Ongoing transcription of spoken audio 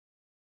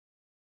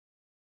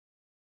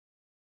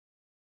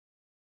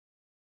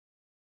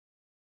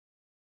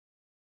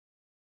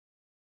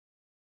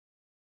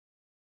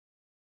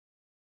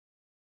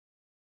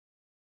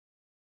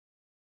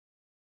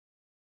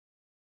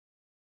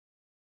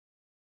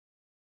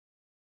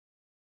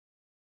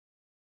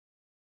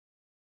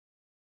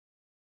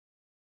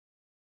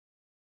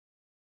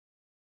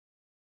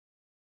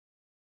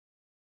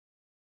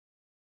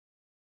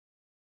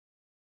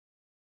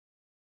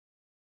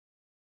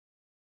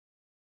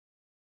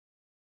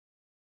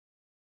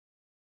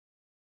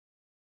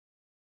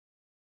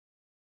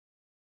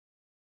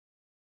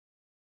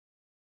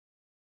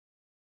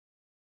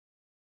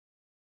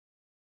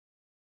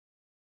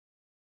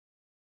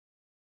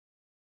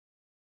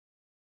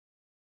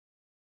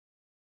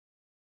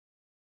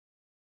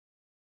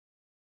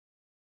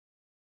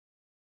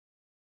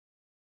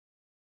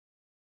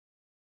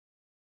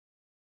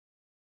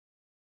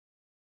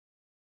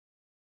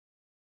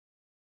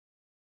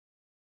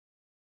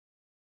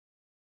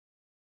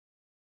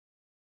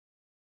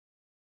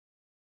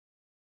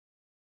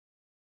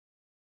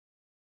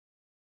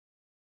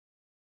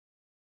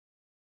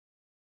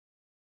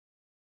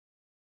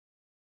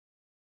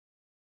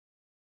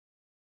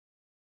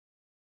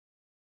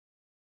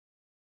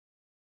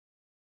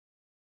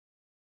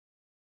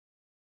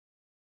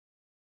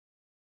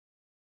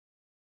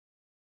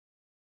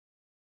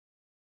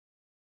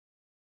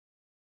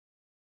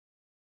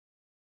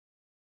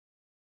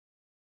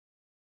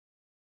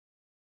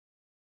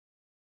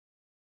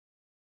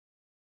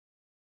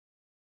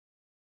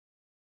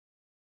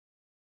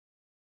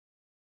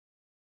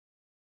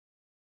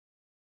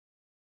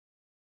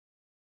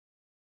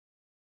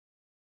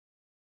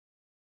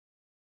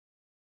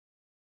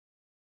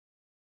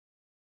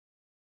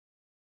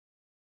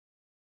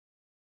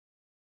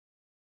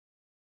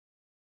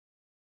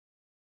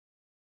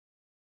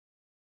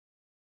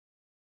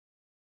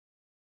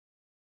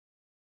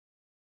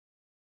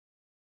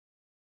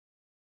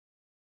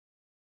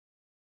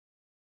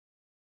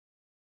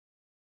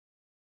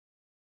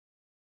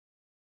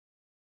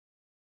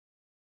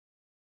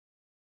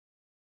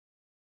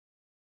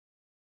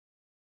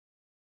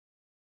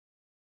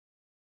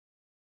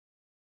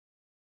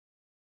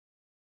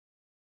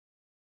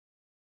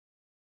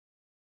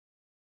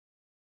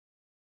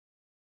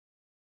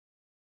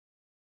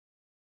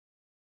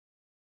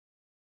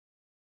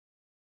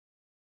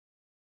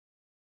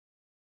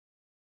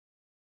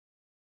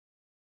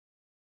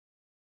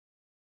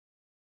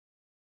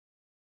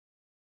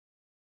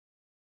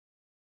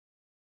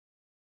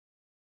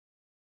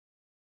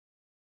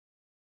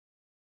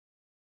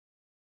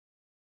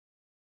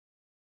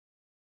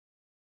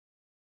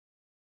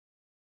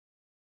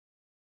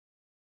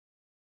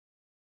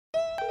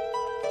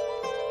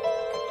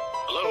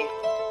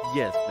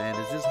Yes, man.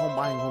 Is this Home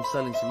Buying, Home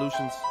Selling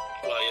Solutions?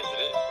 Yes,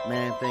 it is.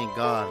 Man, thank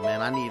God, man.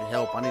 I need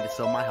help. I need to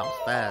sell my house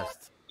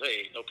fast.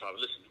 Hey, no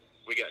problem. Listen,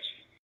 we got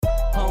you.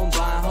 Home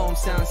Buying, Home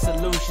Selling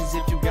Solutions.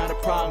 If you got a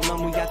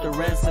problem, we got the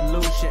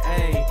resolution.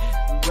 Ayy,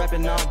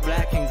 reppin' all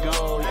black and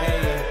gold.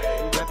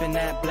 Ayy, reppin'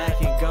 that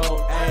black and gold.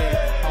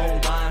 Ayy,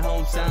 Home Buying,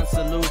 Home Selling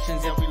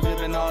Solutions. If we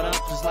living all up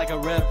just like a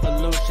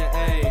revolution.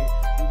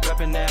 Ayy,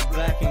 reppin' that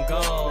black and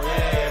gold.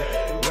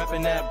 Ayy,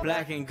 reppin' that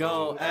black and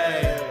gold.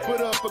 Ayy.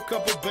 Put up a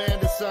couple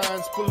bandit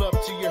signs, pull up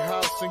to your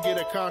house and get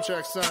a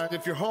contract signed.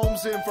 If your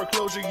home's in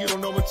foreclosure, you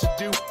don't know what to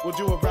do, we'll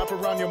do a wrap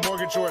around your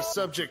mortgage or a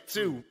subject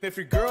to. If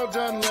your girl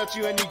done left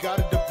you and you got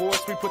a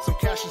divorce, we put some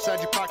cash inside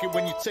your pocket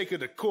when you take her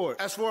to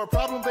court. As for a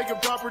problem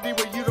vacant property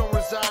where you don't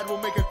reside,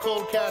 we'll make a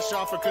cold cash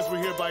offer cause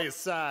we're here by your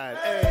side.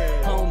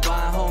 Ay. Home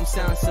Buying, Home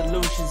Selling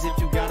Solutions. If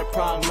you got a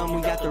problem,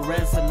 we got the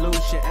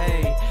resolution.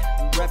 Ayy,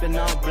 reppin'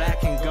 all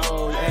black and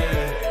gold.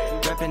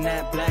 Ayy, reppin'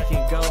 that black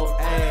and gold.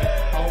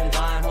 Ayy, Home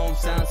Buying, Home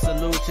Selling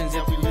Solutions.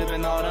 If we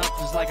living all up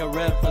just like a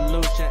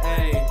revolution.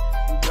 Ayy,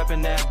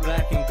 reppin' that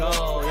black and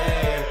gold.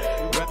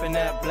 Ayy, reppin'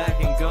 that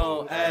black and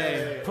gold.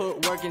 Ayy,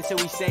 put work until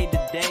we save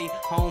the day.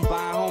 Home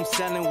Buying, Home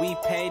Selling, we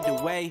paid the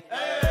way.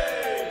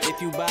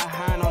 If you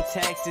behind on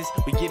taxes,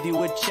 we give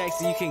you a check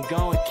so you can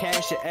go and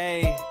cash it.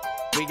 Ayy,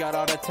 we got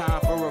all the time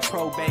for a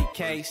probate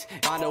case.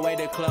 Find a way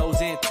to close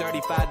in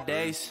 35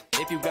 days.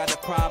 If you got a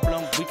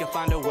problem, we can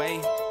find a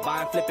way.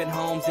 Buying, flipping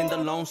homes in the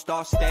Lone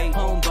Star State.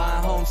 Home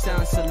Buying, Home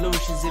Selling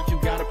Solutions. If you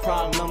got a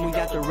problem, we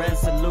got the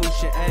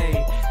resolution.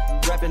 Ayy,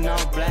 reppin'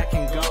 all black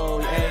and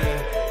gold.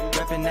 Ayy,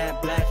 reppin'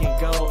 that black and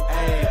gold.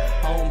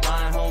 Ayy, Home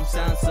Buying, Home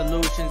Selling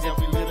Solutions. If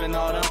we living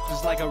all up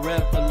just like a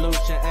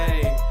revolution.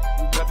 Ayy,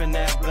 reppin'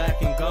 that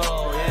black and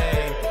gold.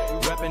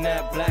 Ayy, reppin'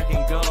 that black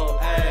and gold.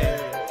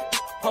 Ayy.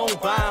 Home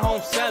Buying,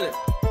 Home Selling.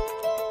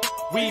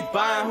 We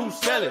buying, who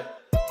selling.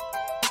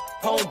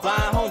 Home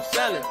Buying, Home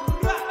Selling.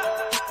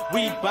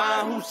 We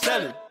buying, who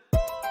selling.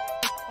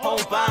 Home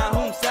Buying,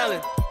 Home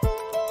Selling.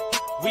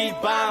 We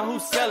buying, who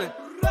selling.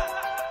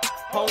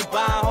 Home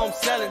Buying, Home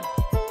Selling.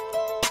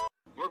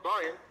 We're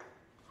buying.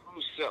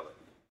 Who's selling?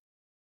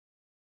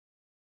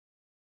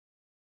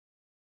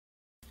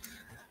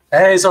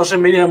 Hey, social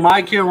media,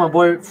 Mike here, my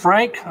boy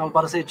Frank. I was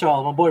about to say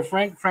Charles. My boy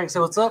Frank. Frank, say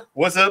what's up.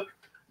 What's up?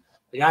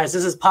 Guys,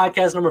 this is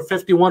podcast number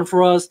 51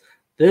 for us.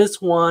 This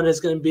one is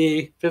going to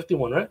be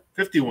 51, right?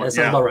 51, that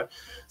sounds about right.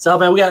 So,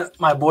 man, we got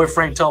my boy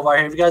Frank Tovar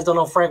here. If you guys don't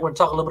know Frank, we're going to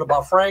talk a little bit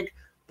about Frank.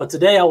 But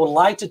today I would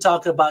like to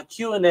talk about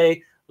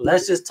Q&A.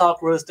 Let's just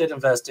talk real estate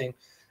investing.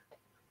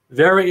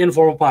 Very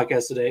informal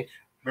podcast today.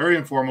 Very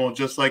informal,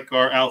 just like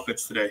our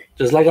outfits today.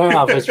 Just like our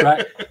outfits,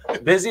 right?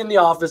 Busy in the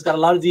office, got a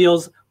lot of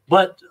deals.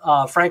 But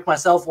Frank,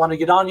 myself, want to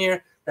get on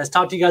here. Let's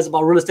talk to you guys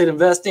about real estate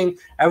investing.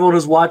 Everyone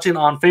who's watching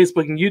on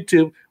Facebook and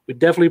YouTube, we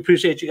definitely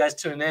appreciate you guys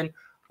tuning in.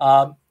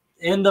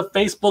 In the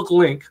Facebook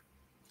link,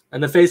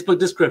 in the Facebook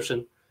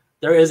description,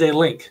 there is a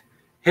link.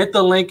 Hit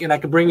the link, and I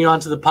can bring you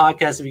onto the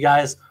podcast if you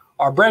guys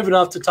are brave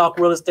enough to talk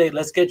real estate.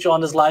 Let's get you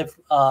on this live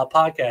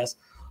podcast.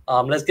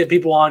 Let's get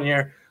people on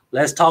here.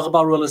 Let's talk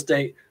about real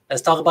estate.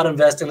 Let's talk about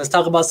investing. Let's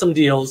talk about some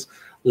deals.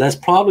 Let's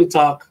probably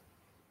talk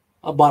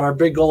about our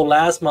big goal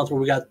last month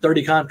where we got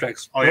 30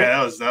 contracts. Oh, yeah,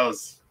 that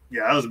was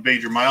a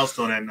major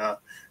milestone, and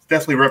it's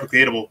definitely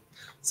replicatable.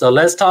 So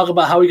let's talk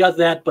about how we got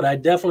that, but I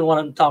definitely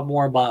want to talk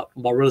more about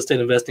real estate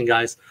investing,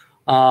 guys.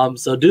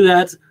 So do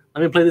that.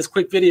 Let me play this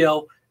quick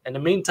video. In the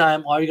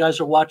meantime, while you guys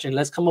are watching,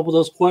 let's come up with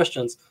those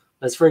questions.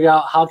 Let's figure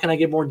out how can I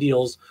get more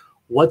deals?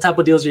 What type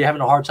of deals are you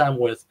having a hard time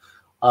with?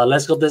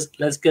 Let's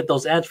get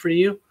those answers for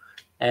you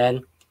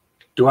and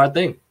do our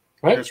thing.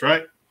 Right? That's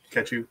right.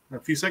 Catch you in a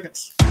few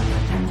seconds.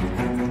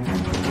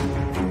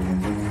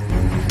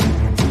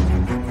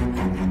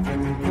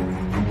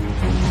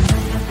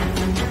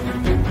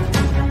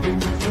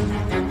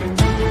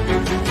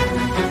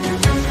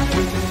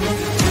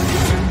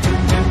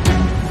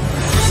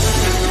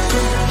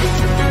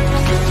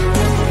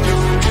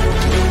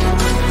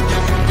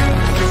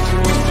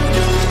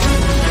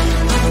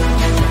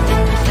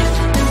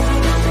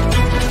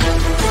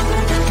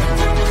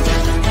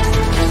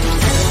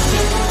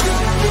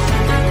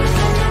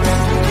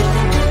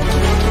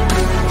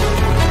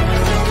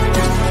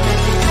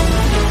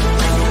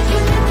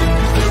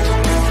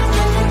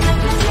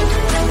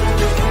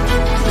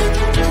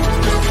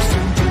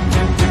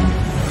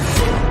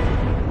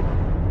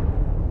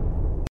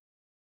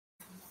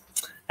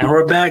 And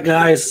we're back,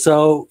 guys.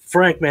 So,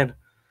 Frank, man,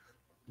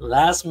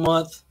 last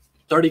month,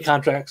 30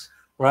 contracts,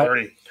 right?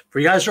 30. For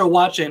you guys who are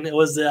watching, it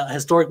was a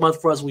historic month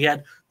for us. We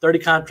had 30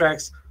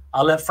 contracts.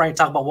 I'll let Frank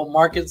talk about what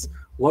markets,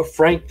 what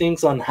Frank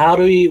thinks on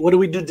what do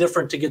we do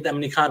different to get that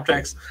many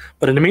contracts.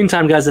 But in the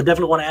meantime, guys, I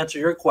definitely want to answer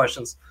your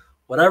questions.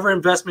 Whatever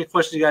investment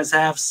questions you guys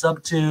have,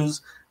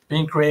 sub-twos,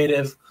 being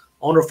creative,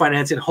 owner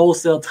financing,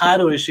 wholesale,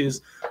 title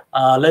issues,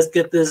 let's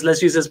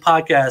use this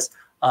podcast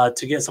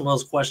to get some of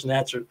those questions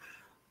answered.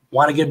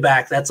 Want to get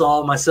back. That's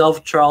all.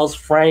 Myself, Charles,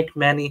 Frank,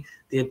 Manny,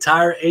 the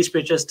entire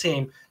HBHS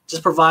team,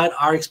 just provide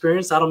our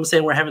experience. I'm not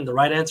saying we're having the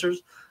right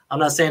answers. I'm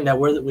not saying that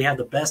we have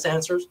the best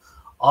answers.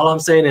 All I'm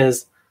saying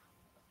is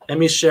let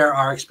me share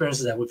our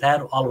experiences that we've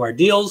had, all of our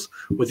deals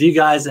with you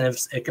guys, and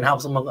if it can help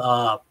someone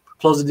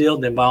close the deal,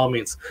 then by all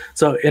means.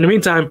 So in the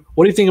meantime,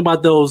 what do you think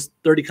about those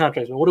 30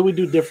 contracts? What do we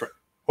do different?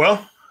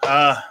 Well,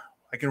 I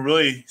can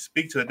really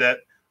speak to it that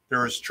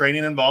there is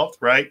training involved,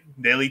 right?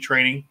 Daily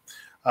training.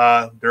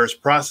 There's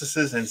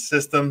processes and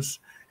systems,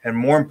 and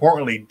more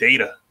importantly,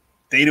 data.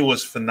 Data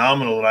was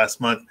phenomenal last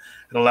month.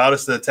 It allowed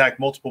us to attack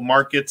multiple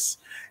markets,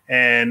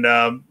 and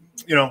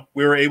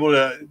we were able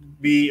to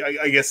be,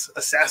 I guess,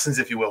 assassins,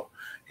 if you will.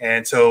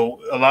 And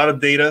so a lot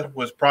of data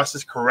was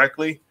processed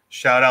correctly.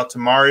 Shout out to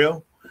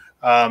Mario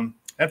and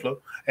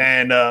Flo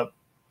and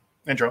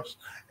Charles.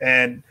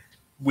 And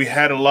we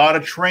had a lot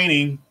of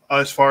training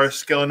as far as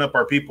scaling up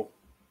our people.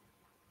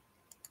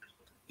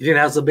 You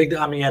didn't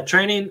have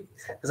training,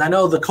 because I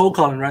know the cold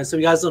calling, right? So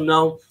you guys don't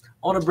know.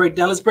 I want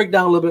to let's break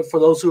down a little bit for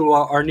those who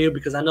are new,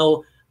 because I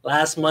know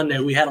last Monday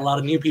we had a lot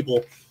of new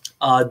people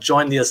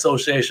join the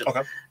association. Okay.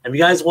 And if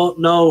you guys won't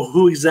know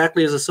who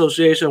exactly is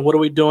association, what are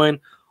we doing,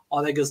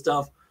 all that good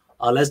stuff,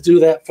 let's do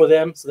that for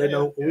them so they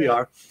know who we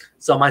are.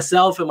 So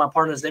myself and my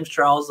partner, his name's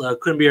Charles,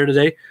 couldn't be here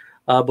today,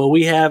 but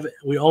we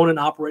own and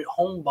operate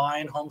Home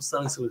Buying, Home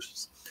Selling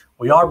Solutions.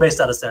 We are based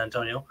out of San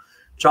Antonio.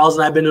 Charles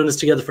and I have been doing this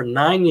together for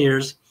 9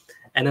 years.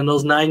 And in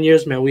those 9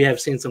 years, man, we have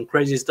seen some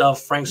crazy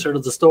stuff. Frank's heard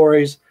of the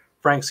stories.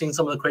 Frank's seen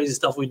some of the crazy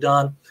stuff we've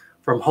done,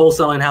 from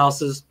wholesaling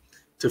houses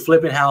to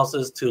flipping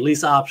houses to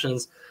lease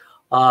options.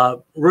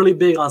 Really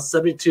big on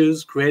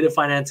 72s, creative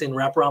financing,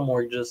 wraparound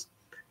mortgages,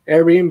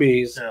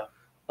 Airbnbs,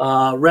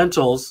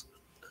 rentals,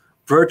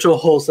 virtual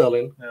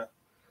wholesaling,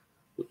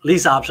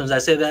 lease options. I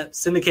say that,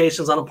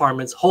 syndications on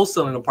apartments,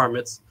 wholesaling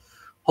apartments,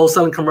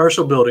 wholesaling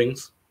commercial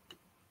buildings.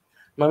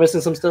 Am I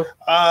missing some stuff?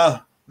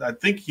 I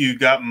think you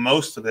got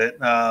most of it.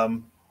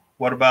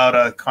 What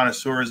about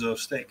connoisseurs of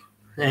steak?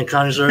 And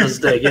connoisseurs of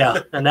steak,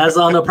 yeah. And that's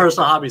on the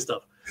personal hobby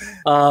stuff.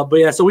 But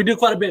yeah, so we do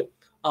quite a bit.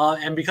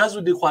 And because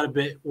we do quite a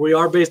bit, we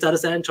are based out of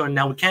San Antonio.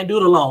 Now, we can't do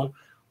it alone.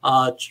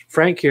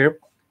 Frank here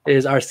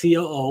is our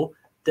COO.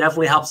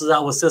 Definitely helps us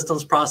out with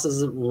systems,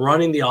 processes,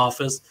 running the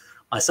office.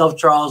 Myself,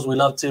 Charles, we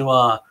love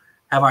to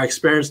have our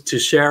experience to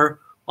share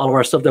all of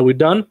our stuff that we've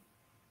done.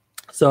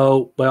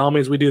 So by all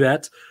means, we do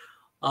that.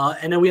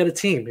 And then we had a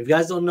team. If you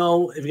guys don't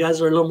know, if you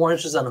guys are a little more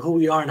interested on who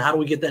we are and how do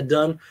we get that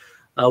done,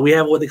 we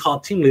have what they call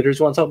team leaders.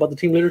 You want to talk about the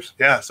team leaders?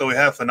 Yeah, so we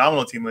have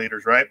phenomenal team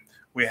leaders, right?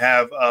 We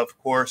have, of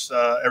course,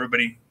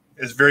 everybody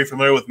is very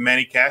familiar with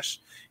Manny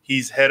Cash.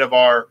 He's head of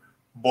our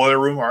boiler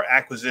room, our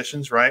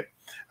acquisitions, right?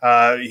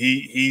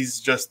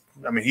 He's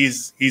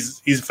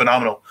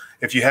phenomenal.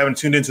 If you haven't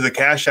tuned into the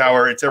Cash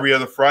Hour, it's every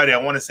other Friday. I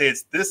want to say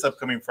it's this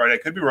upcoming Friday. I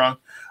could be wrong.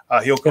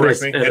 He'll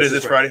correct me. It is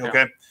this Friday. Yeah.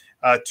 Okay.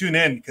 Tune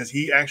in, because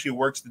he actually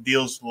works the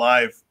deals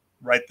live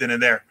right then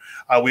and there.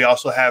 We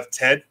also have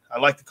Ted. I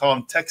like to call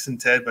him Texan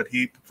Ted, but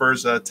he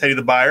prefers Teddy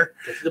the Buyer.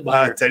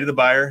 Teddy the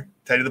Buyer.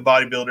 Teddy the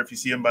Bodybuilder. If you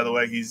see him, by the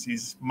way,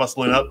 he's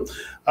muscling up.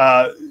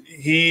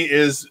 He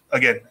is,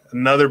 again,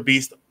 another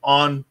beast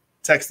on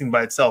texting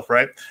by itself,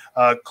 right?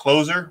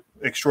 Closer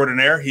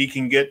extraordinaire. He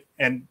can get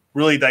and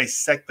really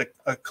dissect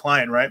a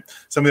client, right?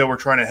 Somebody that we're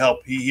trying to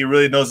help. He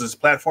really knows his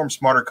platform,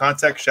 Smarter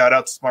Contact. Shout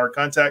out to Smarter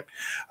Contact.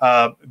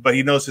 But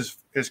he knows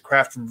his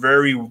craft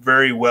very,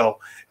 very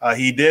well.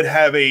 He did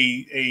have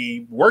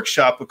a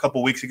workshop a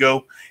couple weeks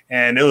ago,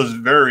 and it was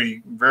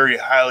very, very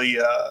highly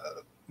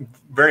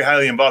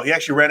involved. He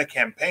actually ran a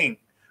campaign.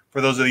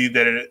 For those of you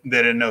that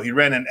didn't know, he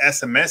ran an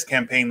SMS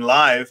campaign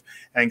live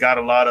and got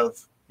a lot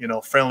of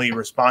friendly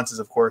responses,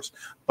 of course.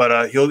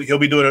 But he'll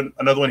be doing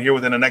another one here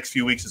within the next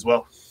few weeks as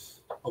well.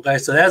 Okay,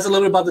 so that's a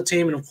little bit about the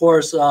team. And, of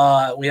course,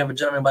 we have a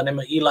gentleman by the name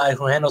of Eli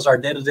who handles our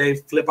day-to-day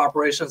flip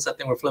operations. I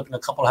think we're flipping a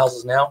couple of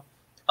houses now.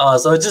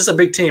 So it's just a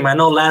big team. I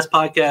know last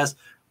podcast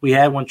we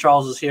had when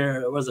Charles was here,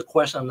 there was a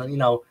question,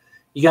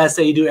 you guys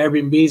say you do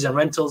Airbnbs and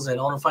rentals and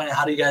owner finance.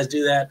 How do you guys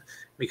do that?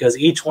 Because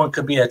each one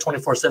could be a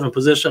 24/7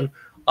 position.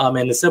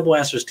 And the simple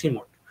answer is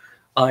teamwork.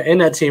 In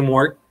that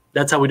teamwork,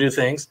 that's how we do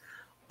things.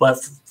 But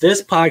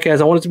this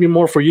podcast, I want it to be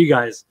more for you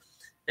guys.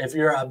 If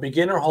you're a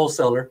beginner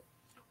wholesaler,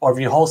 or if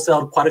you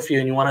wholesaled quite a few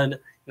and you want to,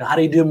 how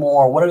do you do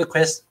more? Whatever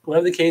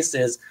the case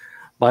is,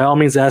 by all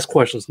means, ask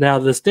questions. Now,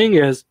 this thing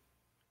is,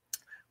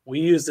 we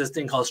use this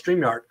thing called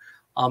StreamYard.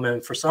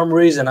 And for some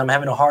reason, I'm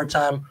having a hard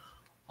time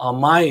on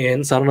my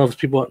end. So I don't know if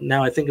people,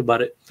 now I think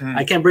about it,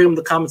 I can't bring them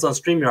the comments on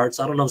StreamYard.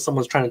 So I don't know if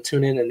someone's trying to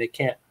tune in and they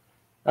can't.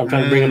 I'm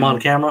trying to bring them on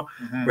camera.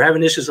 We're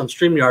having issues on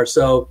StreamYard.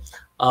 So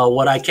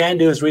what I can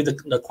do is read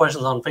the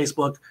questions on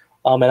Facebook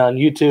and on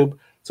YouTube,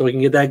 so we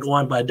can get that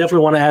going. But I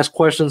definitely want to ask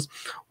questions.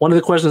 One of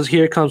the questions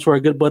here comes from a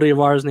good buddy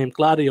of ours named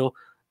Claudio.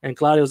 And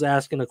Claudio's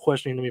asking a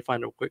question. Let me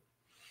find it real quick.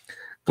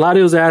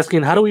 Claudio's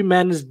asking, how do we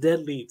manage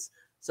dead leads?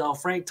 So,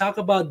 Frank, talk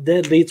about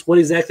dead leads. What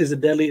exactly is a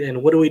dead lead,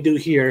 and what do we do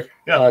here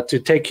to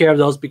take care of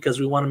those? Because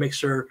we want to make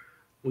sure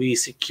we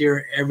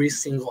secure every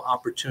single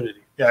opportunity.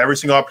 Yeah, every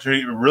single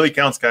opportunity really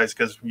counts, guys,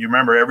 because you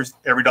remember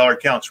every dollar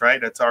counts,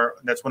 right?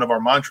 That's one of our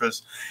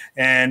mantras.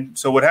 And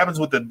so what happens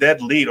with the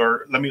dead lead,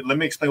 or let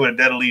me explain what a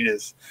dead lead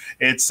is.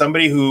 It's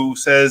somebody who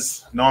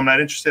says, no, I'm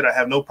not interested. I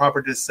have no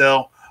property to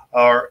sell,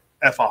 or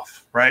F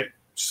off, right?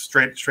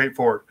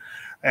 Straightforward.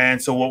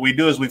 And so what we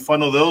do is we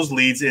funnel those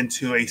leads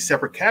into a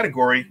separate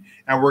category,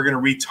 and we're going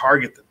to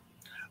retarget them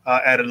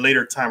at a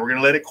later time. We're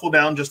going to let it cool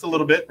down just a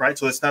little bit, right?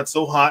 So it's not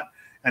so hot.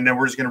 And then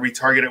we're just going to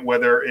retarget it,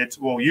 whether it's,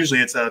 well,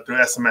 usually it's through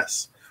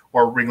SMS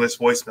or ringless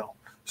voicemail.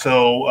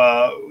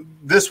 So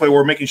this way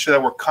we're making sure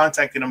that we're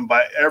contacting them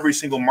by every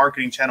single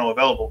marketing channel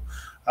available.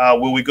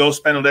 Will we go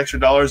spend extra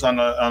dollars on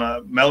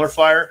a mailer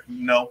flyer?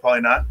 No,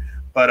 probably not.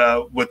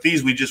 But with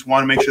these, we just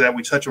want to make sure that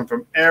we touch them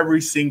from every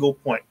single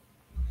point.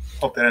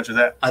 Hope that answers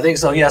that. I think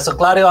so. Yeah. So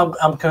Claudio,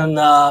 I'm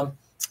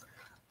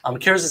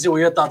curious to see what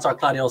your thoughts are,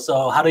 Claudio.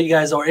 So how do you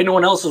guys, or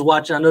anyone else who's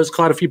watching? I know there's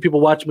quite a few people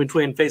watching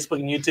between Facebook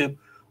and YouTube.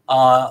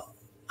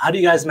 How do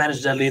you guys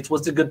manage dead leads?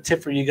 What's a good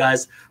tip for you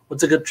guys?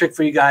 What's a good trick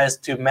for you guys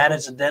to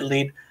manage a dead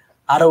lead?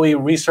 How do we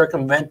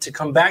recircumvent to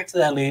come back to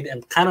that lead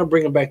and kind of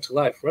bring it back to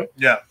life, right?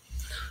 Yeah.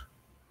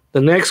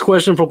 The next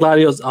question from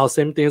Claudio is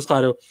same thing as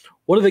Claudio.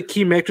 What are the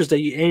key metrics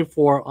that you aim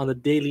for on the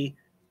daily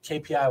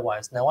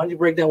KPI-wise? Now, why don't you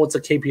break down what's a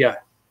KPI?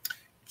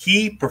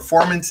 Key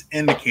performance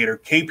indicator,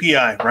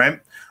 KPI, right?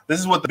 This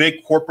is what the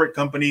big corporate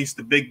companies,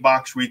 the big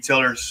box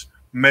retailers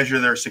measure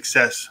their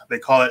success. They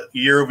call it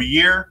year over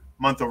year,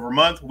 month over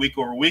month, week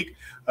over week,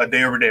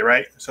 day over day,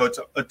 right? So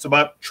it's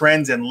about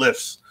trends and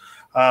lifts.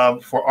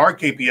 For our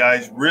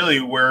KPIs,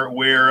 really, we're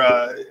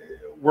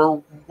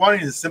wanting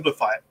to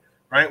simplify it,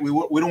 right? We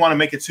don't want to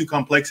make it too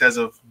complex as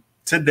of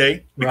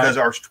today, because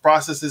our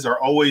processes are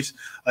always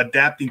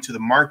adapting to the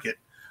market.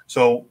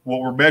 So what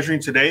we're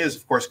measuring today is,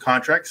 of course,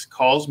 contracts,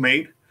 calls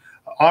made,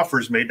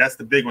 offers made. That's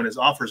the big one, is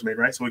offers made,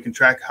 right? So we can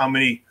track how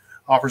many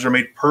offers are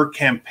made per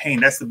campaign.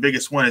 That's the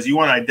biggest one, is you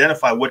want to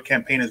identify what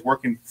campaign is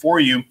working for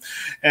you.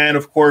 And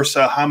of course,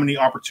 how many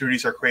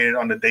opportunities are created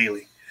on the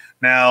daily.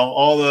 Now,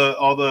 all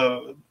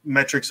the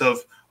metrics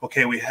of,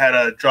 okay, we had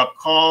a dropped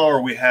call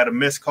or we had a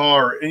missed call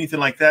or anything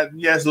like that.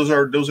 Yes, those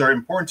are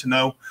important to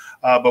know,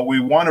 but we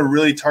want to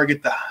really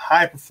target the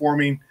high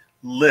performing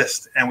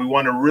list, and we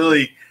want to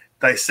really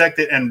dissect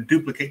it and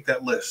duplicate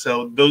that list.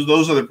 So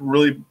those are the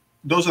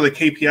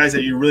KPIs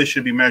that you really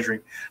should be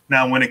measuring.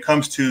 Now, when it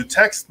comes to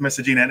text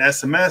messaging and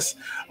SMS,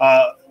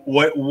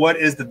 what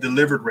is the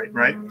delivered rate,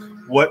 right?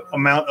 What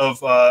amount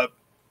of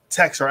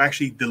texts are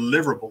actually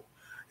deliverable?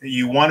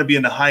 You want to be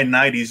in the high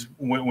 90s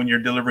when you're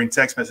delivering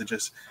text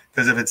messages,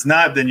 because if it's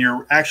not, then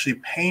you're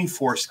actually paying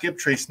for skip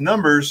trace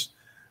numbers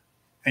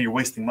and you're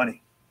wasting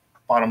money,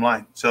 bottom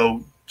line.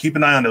 So keep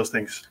an eye on those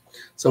things.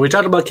 So we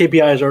talked about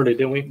KPIs earlier,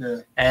 didn't we?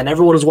 Yeah. And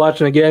everyone who's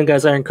watching, again,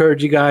 guys, I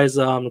encourage you guys,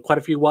 quite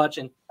a few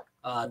watching,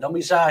 don't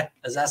be shy.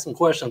 Let's ask some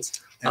questions.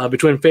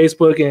 Between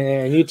Facebook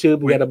and YouTube,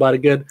 we got about a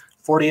good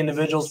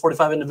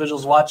 45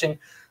 individuals watching.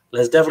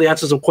 Let's definitely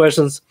answer some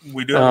questions.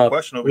 We do have a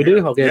question over here.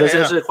 We do? Okay, let's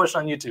answer the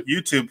question on YouTube.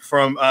 YouTube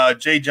from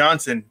Jay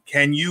Johnson.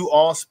 Can you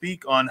all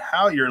speak on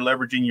how you're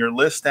leveraging your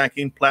list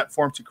stacking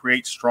platform to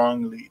create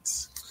strong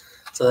leads?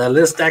 So that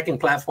list stacking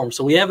platform.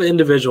 So we have an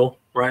individual,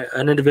 right?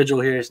 An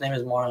individual here. His name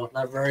is Mario.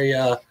 Not very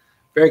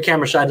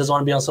camera shy. Doesn't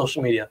want to be on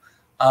social media.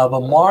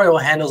 But Mario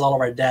handles all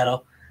of our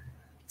data,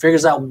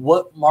 figures out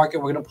what market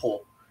we're going to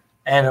pull.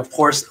 And, of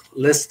course,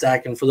 list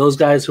stacking. For those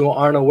guys who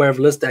aren't aware of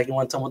list stacking, you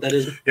want to tell them what that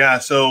is? Yeah,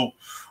 so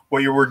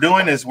what we're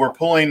doing is we're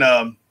pulling.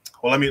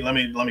 Let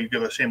me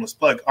give a shameless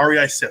plug.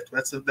 REI Sift.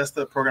 That's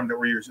the program that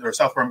we're using, or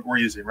software we're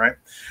using, right?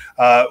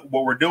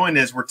 What we're doing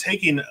is we're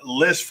taking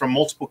lists from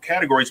multiple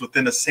categories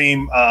within the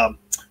same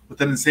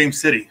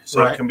city.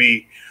 So It can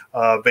be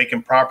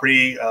vacant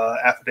property,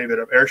 affidavit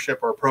of heirship,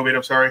 or probate.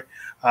 I'm sorry,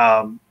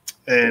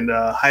 and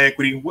high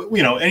equity.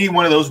 Any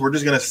one of those. We're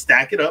just going to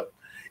stack it up,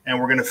 and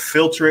we're going to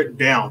filter it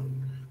down.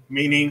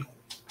 Meaning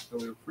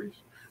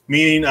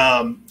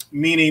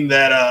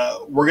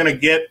that we're going to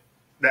get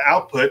the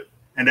output,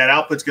 and that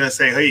output's going to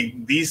say, hey,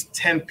 these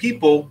 10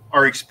 people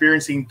are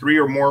experiencing 3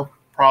 or more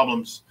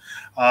problems,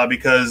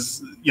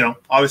 because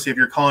obviously if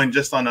you're calling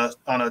just on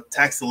a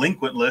tax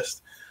delinquent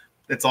list,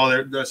 that's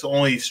the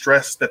only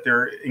stress that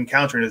they're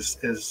encountering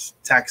is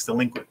tax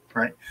delinquent,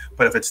 right?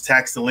 But if it's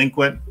tax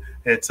delinquent,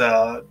 it's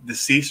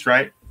deceased,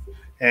 right?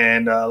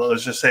 And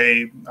let's just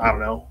say, I don't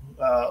know,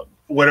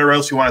 whatever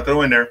else you want to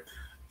throw in there,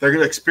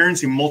 they're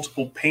experiencing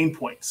multiple pain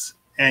points,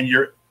 and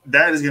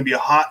that is going to be a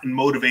hot and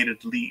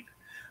motivated lead.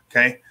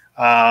 Okay.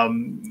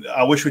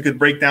 I wish we could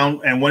break down,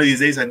 and one of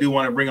these days I do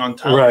want to bring on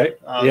Tom, right?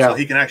 So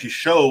he can actually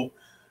show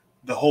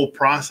the whole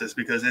process,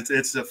 because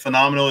it's a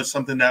phenomenal. It's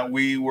something that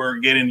we were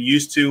getting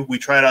used to. We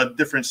tried out a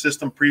different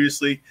system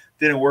previously,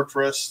 didn't work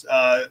for us.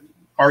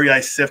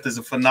 REI Sift is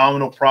a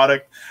phenomenal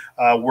product.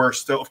 We're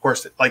still, of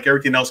course, like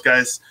everything else,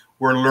 guys,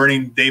 we're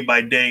learning day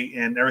by day,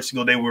 and every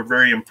single day we're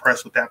very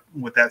impressed with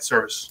that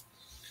service.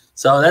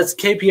 So that's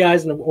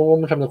KPIs. And one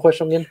more time, the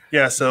question again.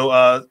 Yeah.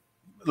 So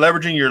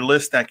leveraging your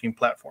list stacking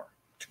platform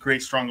to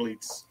create strong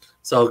leads.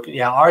 So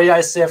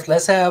REI Sift.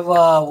 Let's have.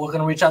 We're going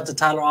to reach out to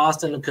Tyler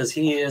Austin, because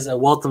he is a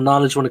wealth of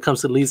knowledge when it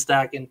comes to lead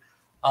stacking.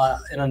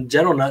 In a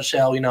general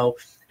nutshell,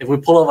 if we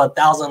pull up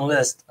a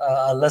list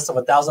of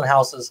 1,000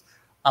 houses,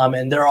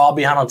 and they're all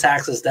behind on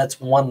taxes, that's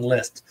one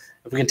list.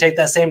 If we can take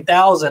that same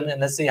 1,000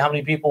 and let's see how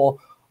many people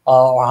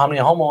or how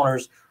many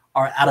homeowners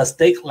are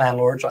out-of-state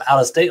landlords or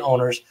out-of-state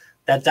owners,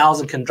 that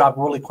 1,000 can drop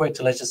really quick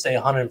to, let's just say,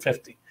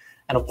 150.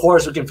 And of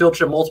course, we can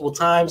filter multiple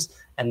times,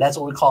 and that's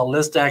what we call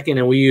list stacking,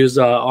 and we use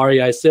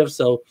REI Sift.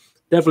 So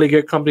definitely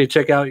a good company to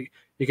check out.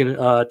 You can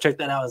check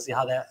that out and see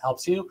how that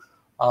helps you.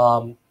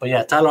 But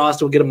yeah, Tyler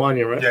Austin, we'll get him on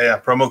here, right? Yeah.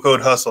 Promo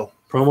code HUSTLE.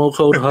 Promo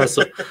code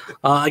HUSTLE.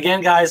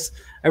 Again, guys,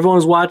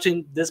 everyone's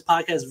watching. This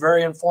podcast is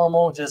very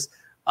informal. Just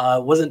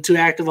wasn't too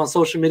active on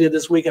social media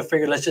this week. I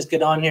figured let's just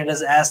get on here and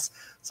let's ask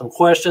some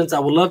questions. I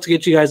would love to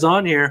get you guys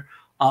on here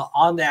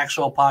on the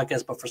actual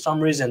podcast, but for some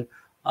reason,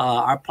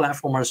 our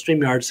platform, our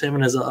StreamYard, is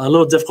having a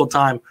little difficult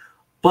time.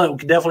 But we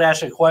can definitely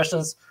ask you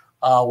questions,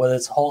 whether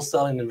it's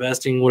wholesaling,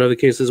 investing, whatever the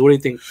case is. What do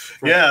you think?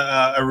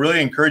 Yeah, I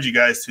really encourage you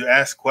guys to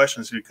ask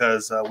questions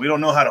because we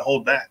don't know how to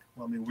hold back.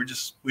 I mean, we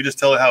just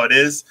tell it how it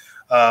is.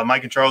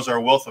 Mike and Charles are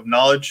a wealth of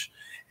knowledge.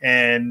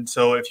 And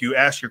so if you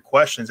ask your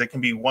questions, it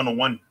can be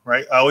one-on-one,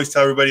 right? I always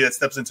tell everybody that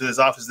steps into this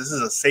office, this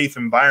is a safe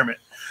environment.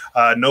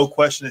 No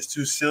question is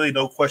too silly.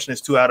 No question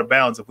is too out of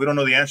bounds. If we don't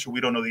know the answer, we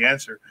don't know the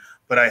answer.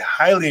 But I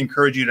highly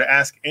encourage you to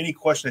ask any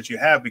question that you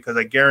have because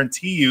I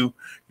guarantee you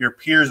your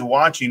peers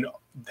watching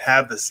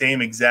have the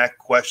same exact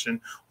question,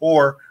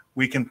 or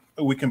we can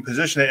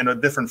position it in a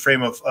different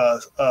frame of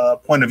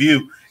point of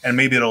view, and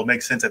maybe it'll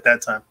make sense at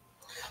that time.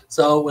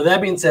 So with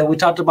that being said, we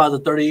talked about the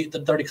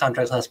 30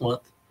 contracts last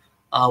month.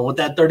 With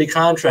that 30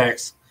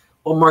 contracts,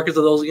 what markets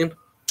are those again?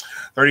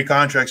 30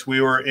 contracts.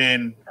 We were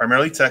in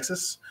primarily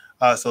Texas.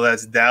 So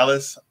that's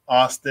Dallas,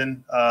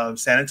 Austin,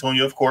 San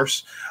Antonio, of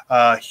course,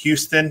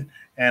 Houston,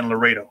 and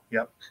Laredo.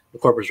 Yep.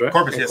 Corpus, right?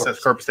 Corpus, yes,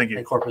 that's Corpus. Thank you.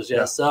 And Corpus,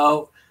 yeah.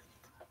 So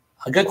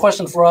a good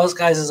question for us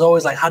guys is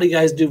always like, how do you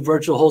guys do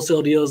virtual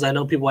wholesale deals? I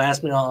know people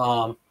ask me,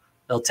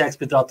 they'll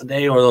text me throughout the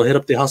day or they'll hit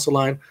up the hustle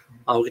line.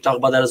 We can talk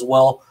about that as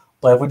well.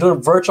 But if we're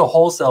doing virtual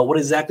wholesale, what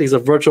exactly is a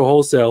virtual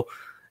wholesale?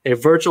 A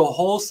virtual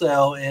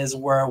wholesale is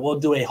where we'll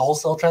do a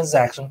wholesale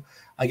transaction.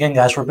 Again,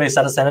 guys, we're based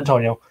out of San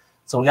Antonio.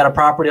 So we got a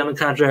property on the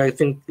contract, I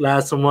think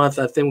last month.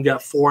 I think we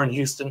got 4 in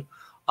Houston.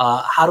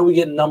 How do we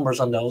get numbers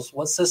on those?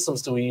 What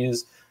systems do we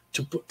use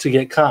to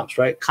get comps,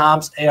 right?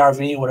 Comps, ARV,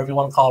 whatever you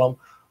want to call them.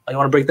 You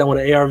want to break down what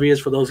an ARV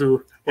is for those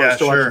who yeah,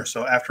 sure. Watching?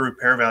 So after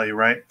repair value,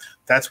 right?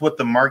 That's what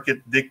the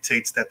market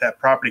dictates that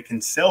property can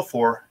sell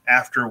for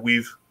after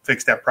we've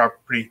fixed that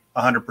property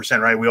 100%,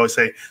 right? We always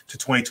say to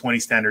 2020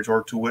 standards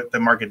or to what the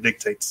market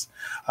dictates.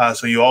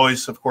 So you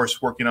always, of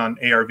course, working on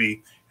ARV,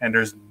 and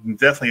there's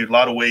definitely a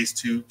lot of ways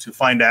to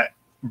find that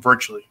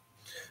virtually.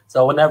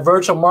 So in that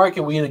virtual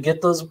market, we either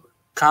get those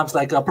comps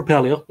like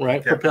Propelio,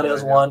 right? Yeah, Propelio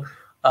is one.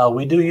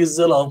 We do use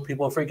Zillow.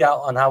 People freak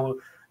out on how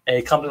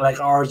a company like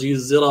ours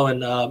uses Zillow,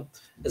 and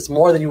it's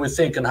more than you would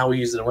think on how we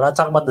use it. We're not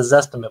talking about the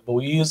Zestimate, but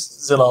we use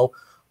Zillow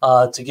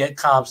to get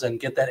comps and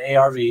get that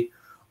ARV.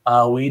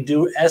 We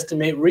do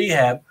estimate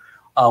rehab.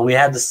 We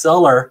had the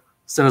seller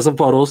send us some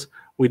photos.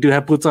 We do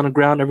have boots on the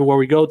ground everywhere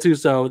we go to,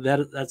 so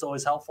that's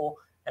always helpful.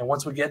 And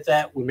once we get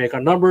that, we make our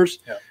numbers.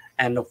 Yeah.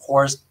 And, of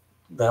course,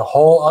 the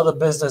whole other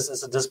business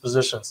is the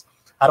dispositions.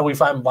 How do we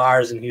find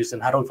buyers in Houston?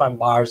 How do we find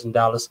buyers in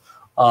Dallas?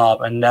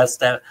 And that's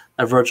that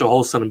virtual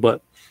wholesaling.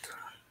 But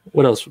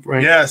what else,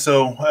 Frank? Yeah,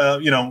 so,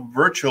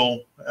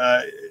 virtual,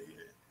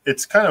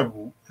 it's kind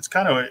of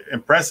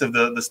impressive,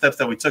 the steps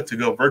that we took to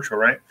go virtual,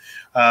 right?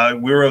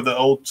 We were of the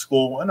old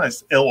school,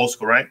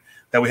 right?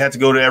 That we had to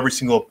go to every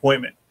single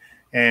appointment.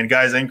 And,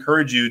 guys, I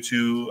encourage you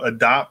to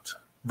adopt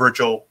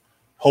virtual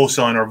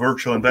wholesaling or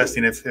virtual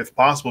investing if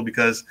possible,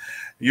 because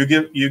you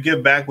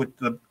get back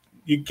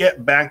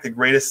the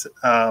greatest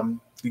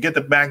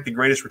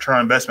return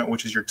on investment,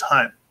 which is your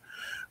time.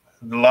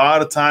 A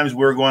lot of times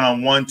we're going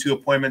on 1-2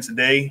 appointments a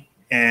day,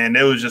 and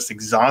it was just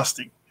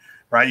exhausting,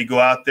 right? You go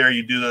out there,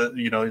 you do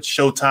it's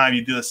showtime,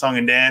 you do the song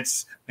and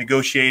dance,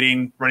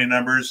 negotiating, running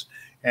numbers,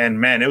 and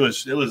man, it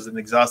was an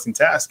exhausting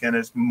task, and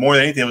it's more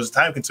than anything, it was a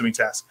time-consuming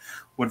task.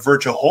 With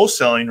virtual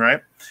wholesaling,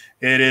 right,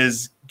 it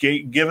is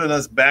giving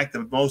us back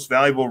the most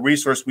valuable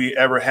resource we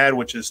ever had,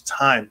 which is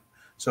time.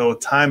 So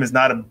time is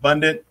not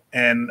abundant,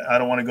 and I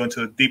don't want to go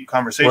into a deep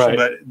conversation, right.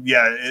 But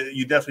yeah,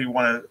 you definitely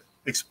want to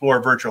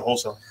explore virtual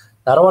wholesale.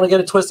 I don't want to get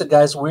it twisted,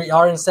 guys. We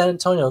are in San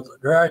Antonio.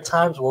 There are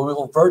times where we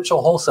will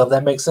virtual wholesale, if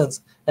that makes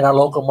sense, in our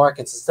local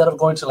markets. Instead of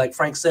going to, like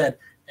Frank said,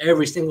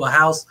 every single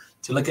house,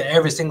 to look at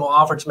every single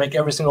offer, to make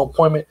every single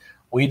appointment,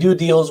 we do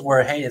deals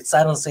where, hey, it's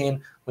sight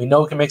unseen. We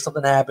know we can make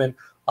something happen.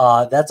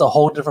 That's a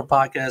whole different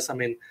podcast. I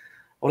mean, I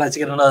would like to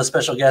get another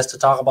special guest to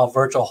talk about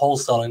virtual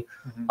wholesaling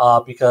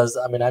because,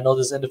 I mean, I know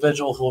this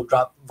individual who will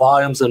drop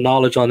volumes of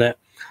knowledge on that.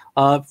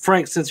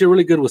 Frank, since you're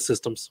really good with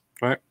systems,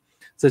 right?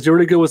 Since you're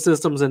really good with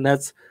systems, and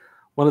that's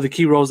one of the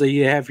key roles that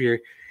you have here,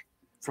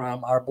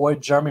 from our boy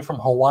Jeremy from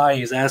Hawaii,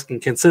 he's asking,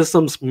 can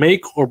systems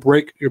make or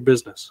break your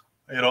business?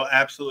 It'll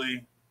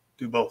absolutely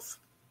do both.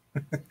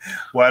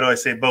 Why do I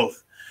say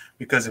both?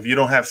 Because if you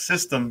don't have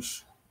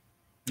systems,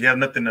 you have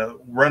nothing to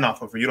run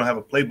off of, or you don't have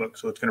a playbook,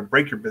 so it's going to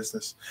break your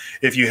business.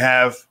 If you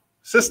have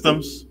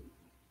systems,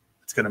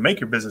 it's going to make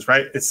your business,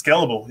 right? It's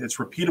scalable, it's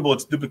repeatable,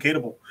 it's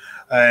duplicatable.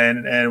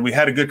 And we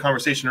had a good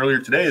conversation earlier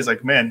today. Is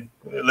like, man,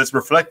 let's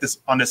reflect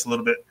on this a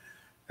little bit.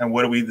 And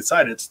what do we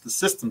decide? It's the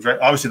systems, right?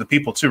 Obviously the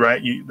people too,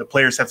 right? The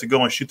players have to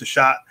go and shoot the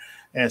shot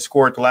and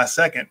score at the last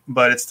second,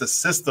 but it's the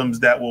systems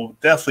that will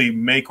definitely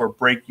make or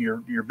break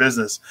your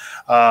business.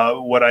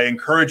 What I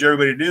encourage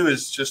everybody to do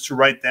is just to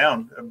write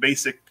down a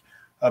basic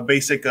I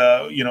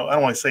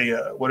don't want to say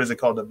what is it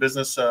called, a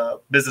business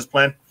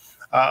plan.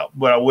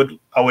 But I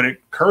would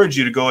encourage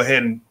you to go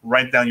ahead and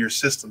write down your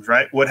systems,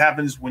 right? What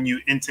happens when you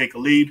intake a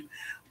lead?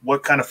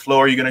 What kind of flow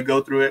are you going to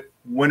go through it?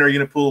 When are you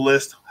going to pull a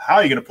list? How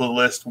are you going to pull a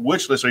list?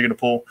 Which list are you going to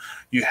pull?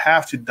 You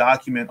have to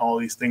document all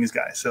these things,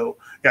 guys. So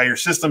yeah, your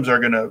systems are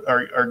going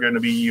to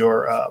be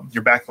your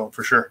backbone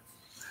for sure.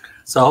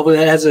 So hopefully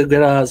that has a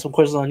good some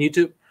questions on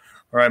YouTube.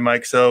 All right,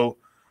 Mike. So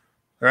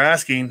they're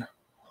asking,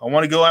 I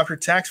want to go after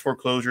tax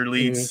foreclosure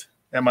leads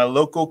at my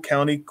local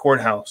county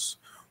courthouse.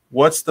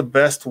 What's the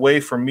best way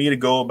for me to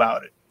go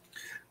about it?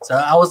 So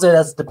I would say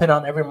that's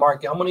dependent on every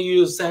market. I'm going to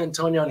use San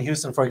Antonio and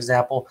Houston, for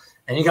example.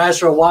 And you guys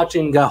who are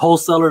watching, got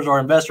wholesalers or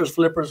investors,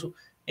 flippers,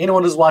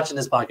 anyone who's watching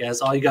this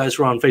podcast, all you guys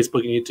who are on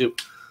Facebook and YouTube,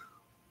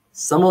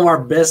 some of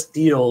our best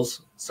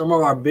deals, some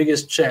of our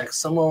biggest checks,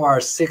 some of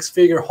our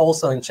six-figure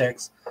wholesaling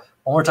checks,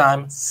 one more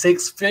time,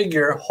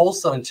 six-figure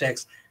wholesaling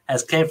checks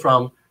has came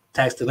from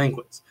tax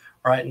delinquents.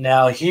 Right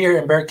now here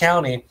in Bexar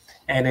County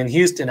and in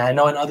Houston, I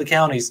know in other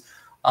counties,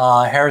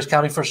 Harris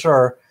County for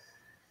sure,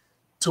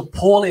 to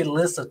pull a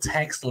list of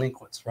tax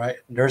delinquents, right?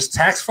 There's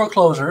tax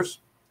foreclosures,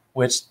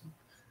 which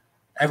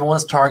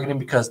everyone's targeting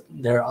because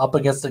they're up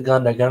against the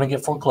gun. They're going to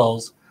get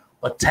foreclosed.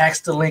 But tax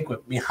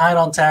delinquent, behind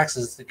on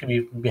taxes, it can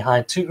be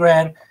behind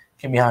 $2,000,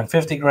 can be behind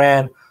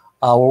 $50,000.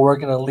 We're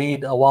working a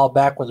lead a while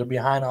back where they're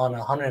behind on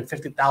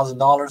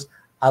 $150,000.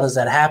 How does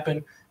that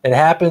happen? It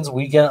happens.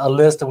 We get a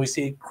list and we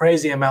see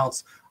crazy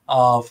amounts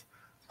of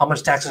how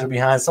much taxes are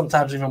behind,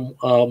 sometimes even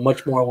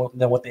much more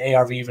than what the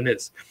ARV even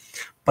is.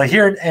 But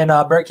here in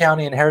Bexar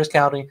County and Harris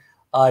County,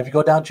 if you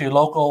go down to your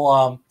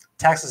local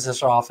tax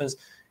assessor office,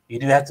 you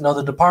do have to know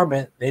the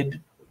department.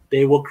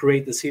 They will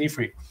create the CD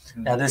for you.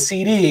 Mm-hmm. Now, the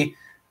CD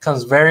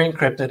comes very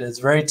encrypted. It's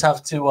very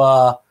tough to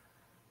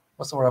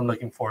what's the word I'm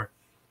looking for?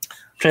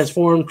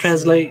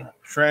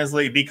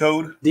 Translate,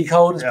 decode.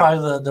 Decode is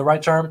probably the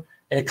right term.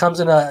 It comes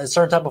in a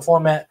certain type of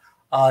format.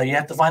 You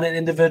have to find an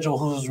individual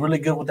who's really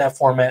good with that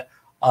format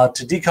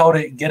to decode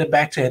it, get it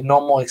back to a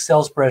normal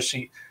Excel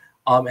spreadsheet,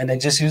 and then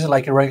just use it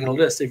like a regular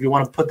list. If you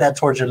want to put that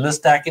towards your list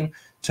stacking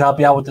to help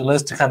you out with the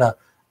list to kind of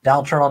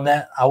downturn on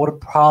that, I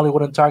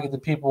wouldn't target the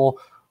people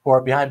who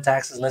are behind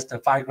taxes less than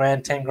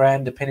 $5,000,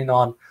 $10,000, depending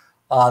on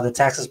the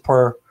taxes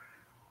per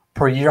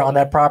year on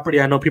that property.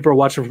 I know people are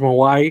watching from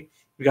Hawaii.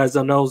 You guys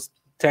don't know,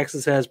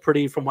 Texas has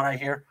pretty, from what I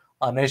hear,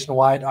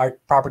 nationwide, our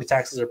property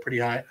taxes are pretty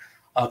high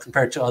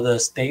compared to other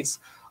states.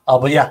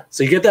 But yeah,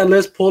 so you get that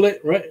list, pull it,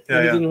 right? Yeah,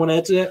 Anything you want to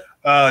add to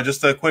that?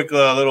 Just a quick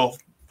little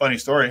funny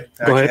story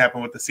that actually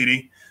happened with the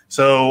CD.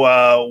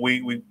 So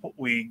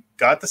we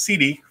got the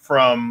CD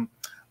from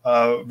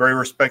a very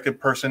respected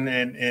person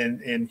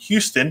in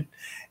Houston,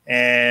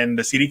 and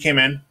the CD came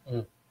in.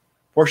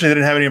 Fortunately, they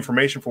didn't have any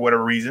information for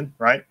whatever reason,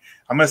 right?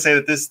 I'm going to say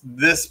that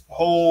this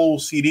whole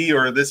CD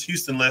or this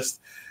Houston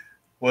list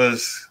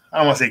was, I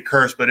don't want to say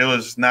cursed, but it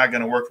was not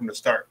going to work from the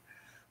start.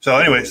 So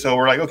anyway, so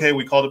we're like, okay,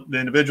 we called the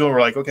individual.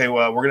 We're like, okay,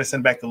 well, we're going to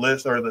send back the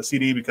list or the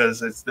CD because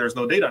there's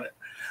no date on it.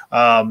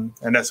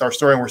 And that's our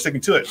story, and we're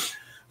sticking to it.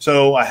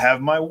 So I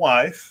have my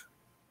wife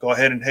go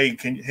ahead and, hey,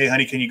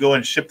 honey, can you go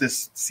and ship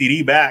this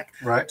CD back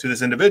to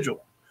this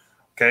individual?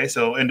 Okay,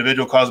 so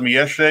individual calls me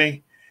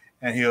yesterday,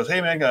 and he goes,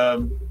 hey, man,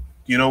 do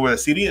you know where the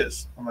CD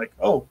is? I'm like,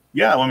 oh,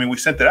 yeah. I mean, we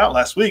sent it out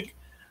last week.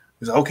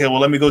 He's like, okay, well,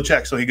 let me go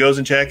check. So he goes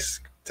and checks,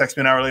 texts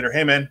me an hour later,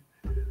 hey, man,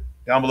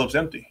 the envelope's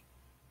empty.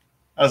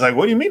 I was like,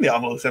 what do you mean the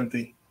envelope's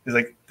empty? He's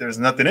like, there's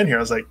nothing in here. I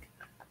was like,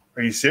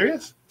 are you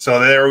serious? So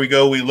there we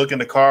go. We look in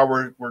the car.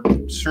 We're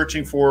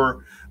searching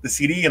for the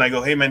CD. And I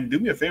go, hey, man, do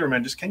me a favor,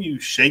 man. Just can you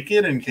shake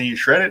it and can you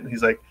shred it? And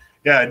he's like,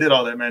 yeah, I did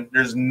all that, man.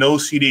 There's no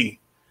CD.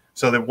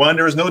 So there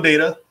was no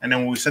data. And then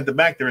when we sent it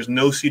back, there was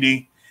no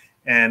CD.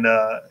 And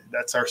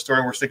that's our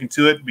story. We're sticking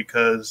to it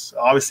because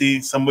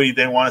obviously somebody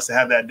didn't want us to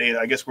have that data.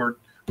 I guess we're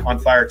on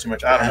fire too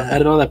much. I don't know. I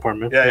didn't know that part,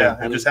 man.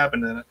 Yeah. It just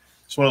happened. And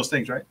it's one of those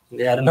things, right?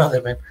 Yeah, I didn't know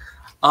that, man.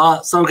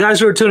 So guys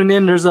who are tuning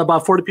in, there's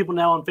about 40 people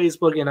now on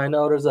Facebook, and I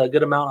know there's a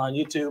good amount on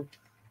YouTube.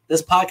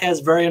 This podcast is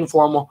very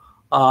informal.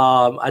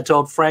 I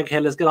told Frank,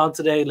 hey, let's get on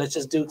today. Let's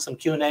just do some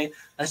Q&A.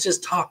 Let's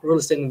just talk real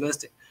estate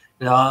investing.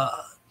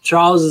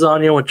 Charles is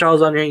on here. When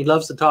Charles is on here, he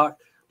loves to talk,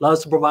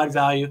 loves to provide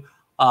value.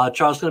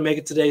 Charles is going to make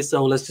it today,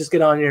 so let's just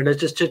get on here. Let's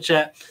just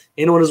chit-chat.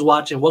 Anyone who's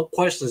watching, what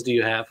questions do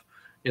you have?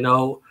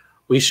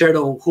 We shared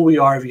who we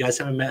are if you guys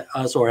haven't met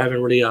us or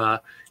haven't really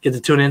get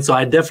to tune in. So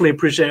I definitely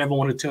appreciate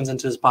everyone who tunes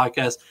into this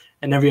podcast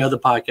and every other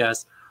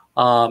podcast,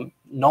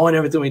 knowing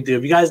everything we do.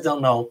 If you guys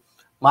don't know,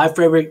 my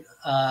favorite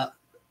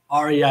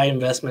REI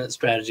investment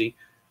strategy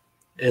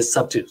is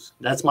sub-twos.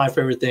 That's my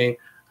favorite thing.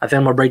 I think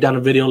I'm going to break down a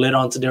video later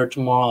on today or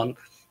tomorrow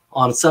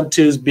on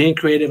sub-twos, being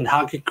creative and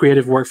how can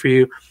creative work for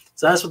you.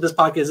 So that's what this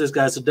podcast is,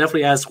 guys. So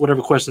definitely ask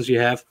whatever questions you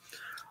have.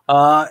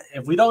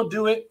 If we don't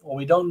do it or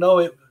we don't know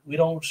it, we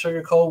don't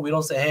sugarcoat. We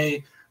don't say,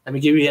 hey, let me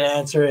give you an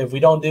answer. If we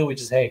don't do it,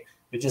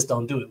 we just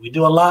don't do it. We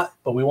do a lot,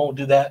 but we won't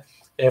do that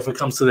if it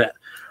comes to that.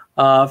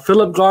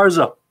 Philip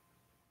Garza.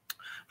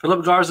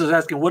 Philip Garza is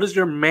asking, what is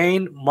your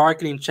main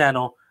marketing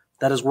channel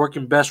that is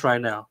working best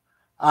right now?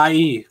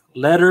 I.e.,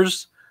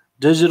 letters,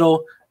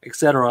 digital,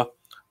 etc.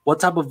 What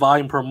type of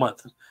volume per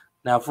month?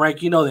 Now,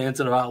 Frank, you know the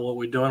inside about what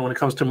we're doing when it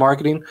comes to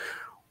marketing.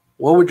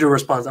 What would your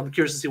response? I'm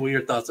curious to see what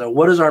your thoughts are.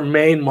 What is our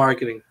main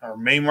marketing? Our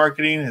main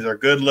marketing is our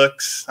good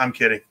looks. I'm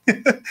kidding.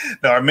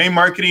 No, our main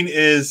marketing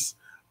is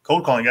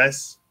cold calling,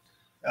 guys.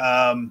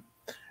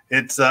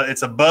 It's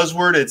a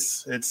buzzword.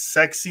 It's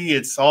sexy.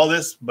 It's all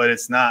this, but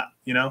it's not.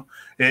 You know,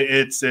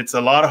 it's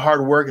a lot of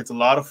hard work. It's a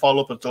lot of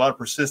follow up. It's a lot of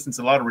persistence.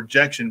 A lot of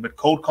rejection. But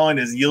cold calling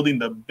is yielding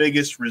the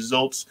biggest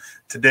results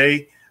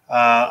today.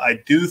 I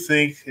do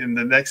think in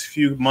the next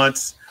few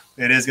months,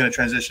 it is going to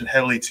transition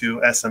heavily to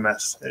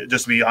SMS,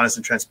 just to be honest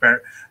and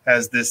transparent,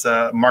 as this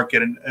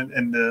market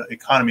and the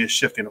economy is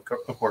shifting, of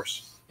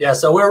course. Yeah,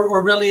 so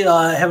we're really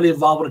heavily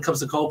involved when it comes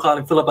to cold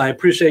calling. Philip, I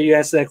appreciate you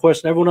answering that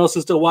question. Everyone else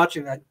is still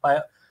watching.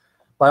 By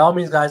all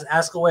means, guys,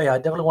 ask away. I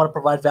definitely want to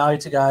provide value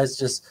to guys.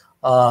 Just,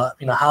 how's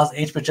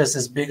HBHS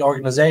this big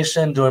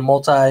organization doing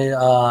multi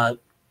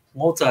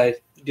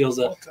deals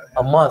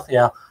a month?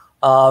 Yeah.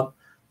 But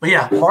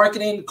yeah,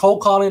 marketing,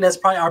 cold calling, that's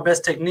probably our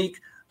best technique.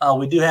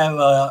 We do have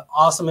an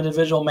awesome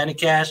individual, Manny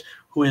Cash,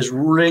 who is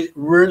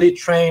really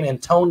trained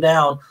and toned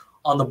down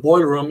on the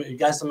boiler room. You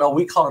guys don't know,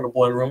 we call it a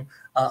boiler room.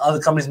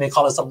 Other companies may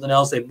call it something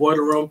else, a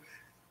boiler room,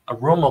 a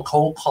room of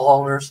cold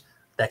callers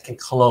that can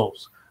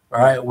close. All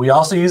right. We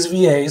also use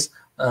VAs,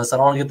 so I don't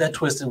want to get that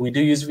twisted. We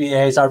do use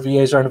VAs. Our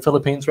VAs are in the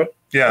Philippines, right?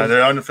 Yeah,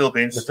 they're in the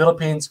Philippines. The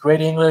Philippines,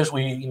 great English.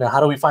 How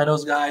do we find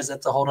those guys?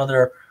 That's a whole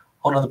other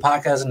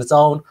podcast in its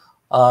own.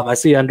 I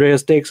see Andrea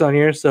Stakes on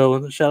here,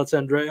 so shout out to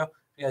Andrea. If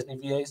you guys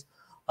need VAs.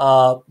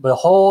 But a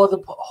whole other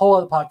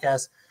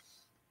podcast.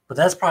 But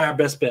that's probably our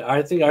best bet.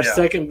 I think our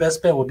second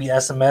best bet would be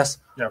SMS.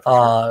 Yeah,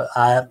 for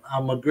sure.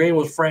 I'm agreeing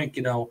with Frank.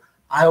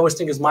 I always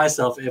think as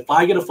myself, if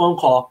I get a phone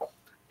call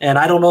and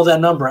I don't know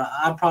that number,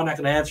 I'm probably not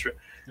going to answer it.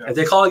 Yeah. If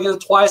they call again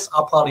twice,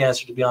 I'll probably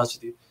answer, to be honest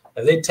with you.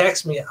 If they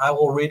text me, I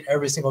will read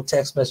every single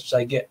text message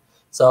I get.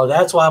 So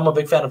that's why I'm a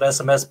big fan of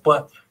SMS.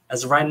 But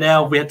as of right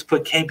now, we have to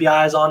put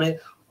KPIs on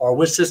it, or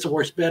which system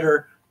works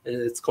better.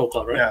 It's cold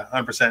call, right? Yeah,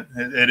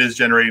 100%. It is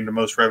generating the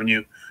most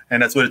revenue,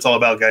 and that's what it's all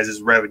about, guys,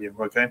 is revenue,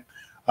 okay?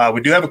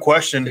 We do have a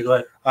question. Okay,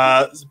 go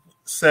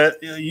ahead.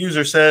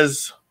 User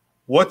says,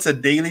 what's a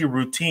daily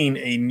routine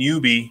a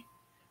newbie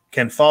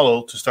can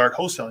follow to start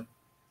wholesaling?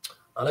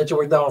 I'll let you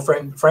work that one,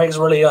 Frank. Frank's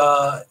really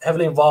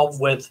heavily involved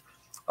with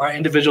our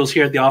individuals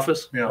here at the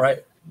office,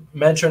 right?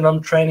 Mentoring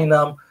them, training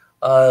them.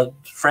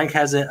 Frank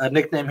has a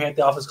nickname here at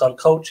the office called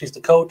Coach. He's the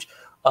coach.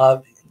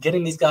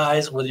 Getting these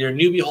guys, whether you're a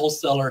newbie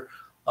wholesaler,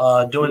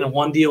 doing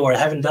one deal or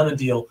haven't done a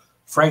deal,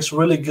 Frank's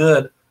really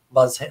good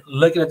about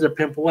looking at their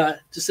pimple. Well,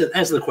 just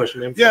answer the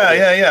question, man.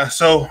 Yeah.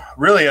 So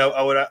really,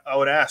 I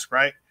would ask,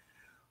 right?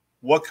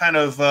 What kind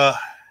of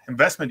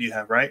investment do you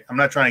have, right? I'm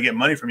not trying to get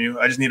money from you.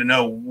 I just need to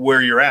know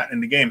where you're at in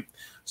the game.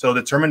 So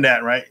determine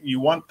that, right? You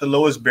want the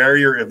lowest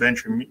barrier of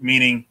entry,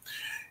 meaning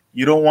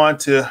you don't want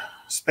to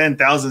spend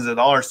thousands of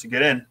dollars to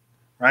get in,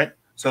 right?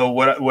 So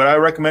what I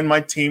recommend my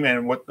team,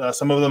 and what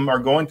some of them are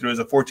going through, is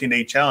a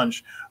 14-day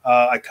challenge.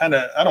 I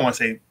don't want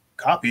to say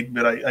copied,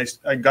 but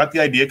I got the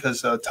idea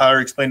because Tyler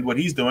explained what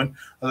he's doing.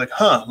 I was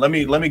like, let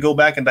me go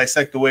back and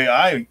dissect the way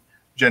I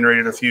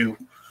generated a few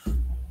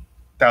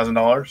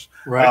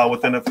 $1,000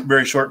 within a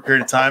very short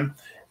period of time,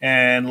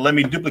 and let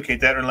me duplicate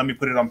that, and let me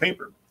put it on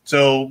paper.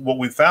 So what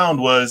we found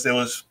was it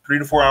was 3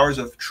 to 4 hours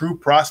of true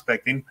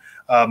prospecting.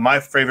 My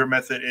favorite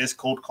method is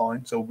cold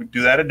calling, so we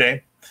do that a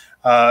day.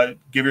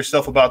 Give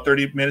yourself about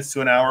 30 minutes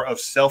to an hour of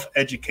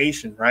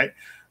self-education, right?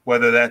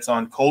 Whether that's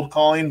on cold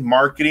calling,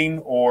 marketing,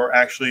 or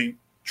actually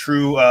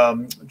true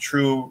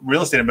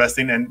real estate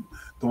investing. And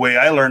the way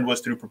I learned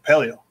was through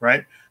Propelio,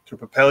 right? Through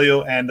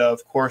Propelio, and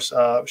of course,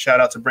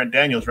 shout out to Brent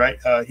Daniels, right?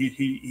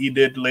 He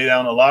did lay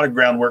down a lot of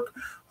groundwork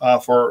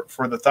for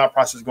the thought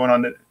process going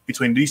on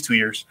between these 2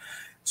 years.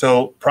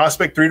 So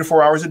prospect 3 to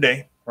 4 hours a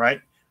day,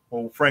 right?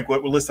 Well, Frank,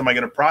 what list am I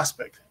going to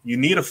prospect? You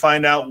need to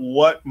find out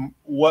what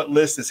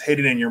list is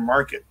hidden in your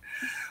market.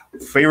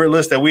 Favorite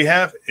list that we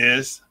have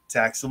is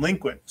tax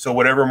delinquent. So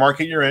whatever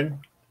market you're in,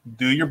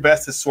 do your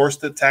best to source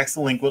the tax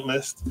delinquent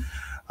list.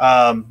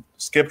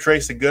 Skip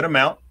trace a good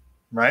amount,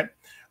 right?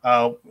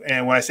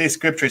 And when I say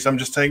skip trace, I'm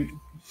just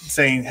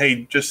saying,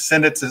 hey, just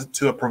send it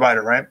to a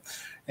provider, right?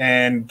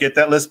 And get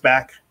that list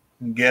back.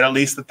 Get at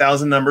least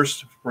 1,000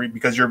 numbers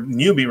because you're a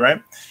newbie,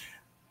 right?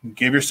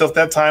 Give yourself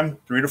that time,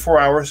 3 to 4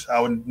 hours. I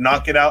would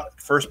knock it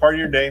out first part of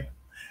your day.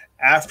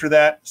 After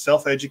that,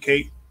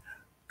 self-educate.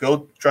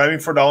 Go driving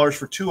for dollars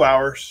for 2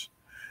 hours,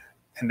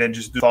 and then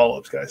just do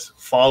follow-ups, guys.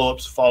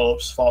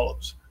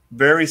 Follow-ups.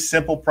 Very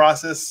simple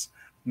process.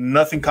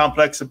 Nothing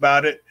complex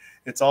about it.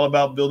 It's all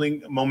about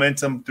building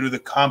momentum through the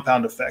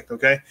compound effect,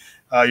 okay?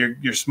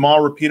 Your small,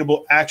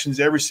 repeatable actions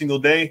every single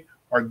day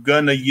are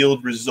going to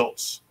yield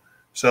results.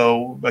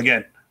 So,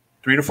 again,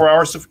 3 to 4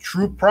 hours of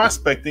true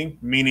prospecting,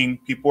 meaning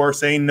people are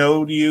saying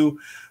no to you,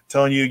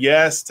 telling you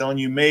yes, telling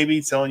you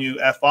maybe, telling you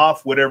F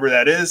off, whatever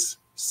that is.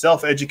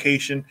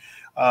 Self-education.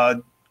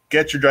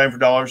 get your Driving for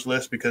Dollars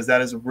list because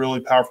that is a really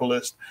powerful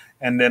list.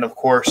 And then, of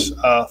course,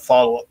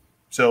 follow up.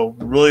 So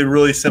really,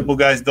 really simple,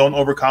 guys. Don't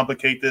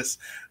overcomplicate this.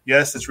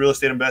 Yes, it's real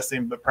estate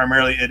investing, but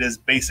primarily it is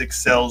basic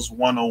sales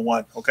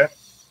 101. Okay? That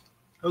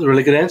was a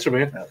really good answer,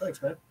 man. Yeah, thanks,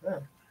 man. Yeah.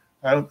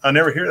 I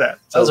never hear that.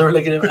 So. That was a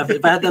really good.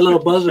 If I had that little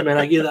buzzer, man,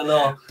 I give that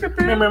little.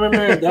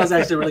 That was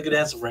actually a really good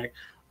answer, Frank.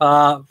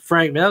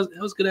 Frank, man,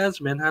 that was a good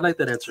answer, man. I like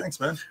that answer. Thanks,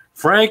 man.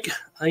 Frank,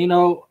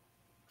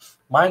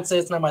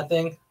 mindset's not my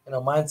thing.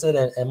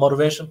 Mindset and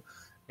motivation.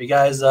 You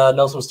guys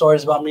know some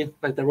stories about me,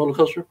 like the roller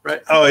coaster,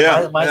 right? Oh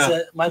yeah.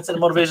 Mindset and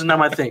motivation, not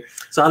my thing.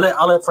 So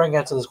I'll let Frank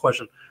answer this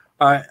question.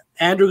 All right,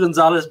 Andrew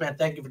Gonzalez, man,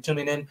 thank you for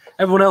tuning in.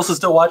 Everyone else is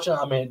still watching.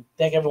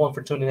 Thank everyone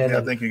for tuning in.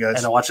 Yeah, thank you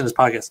guys and watching this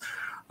podcast.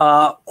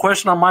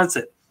 Question on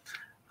mindset: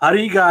 how do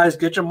you guys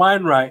get your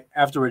mind right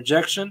after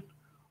rejection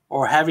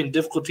or having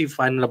difficulty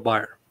finding a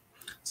buyer?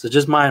 So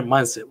just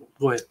mindset.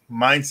 Go ahead.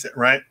 Mindset,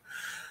 right?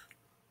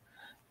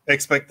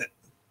 Expect it.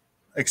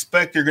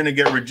 Expect you're going to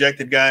get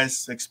rejected,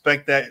 guys.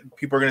 Expect that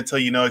people are going to tell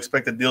you no.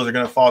 Expect that deals are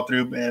going to fall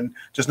through, and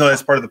just know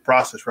that's part of the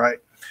process, right?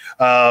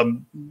 I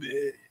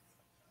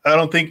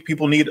don't think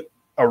people need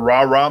a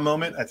rah-rah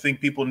moment. I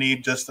think people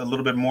need just a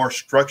little bit more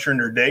structure in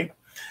their day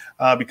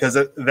because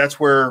that's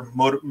where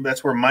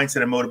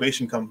mindset and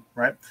motivation come,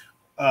 right?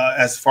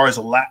 As far as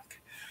a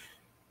lack,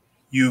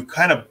 you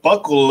kind of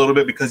buckle a little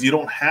bit because you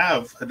don't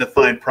have a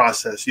defined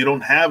process. You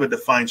don't have a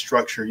defined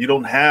structure. You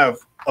don't have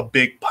a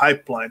big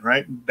pipeline,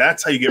 right?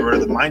 That's how you get rid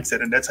of the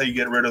mindset, and that's how you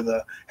get rid of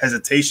the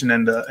hesitation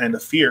and the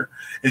fear.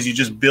 Is you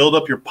just build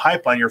up your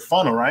pipeline, your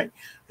funnel, right?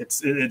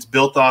 It's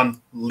built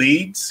on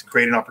leads,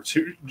 creating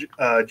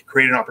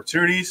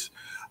opportunities,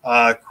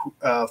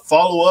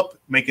 follow up,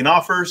 making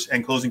offers,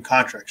 and closing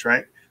contracts,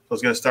 right? So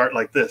it's going to start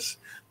like this.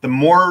 The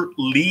more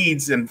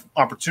leads and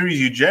opportunities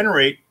you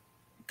generate,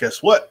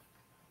 guess what?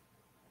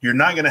 You're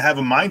not going to have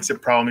a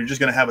mindset problem. You're just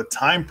going to have a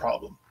time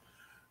problem.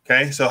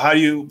 Okay, so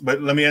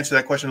but let me answer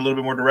that question a little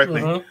bit more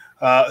directly.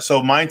 Mm-hmm.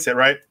 So mindset,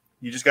 right?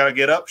 You just got to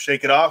get up,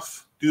 shake it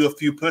off, do a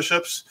few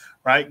push-ups,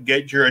 right?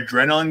 Get your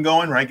adrenaline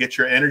going, right? Get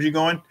your energy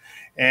going,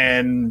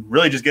 and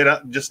really just get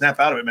up, just snap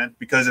out of it, man.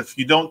 Because if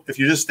you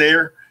just stay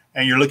there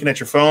and you're looking at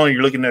your phone, and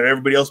you're looking at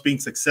everybody else being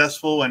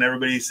successful and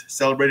everybody's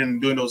celebrating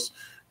and doing those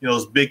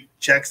big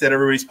checks that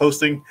everybody's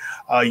posting,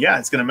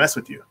 it's going to mess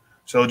with you.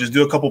 So just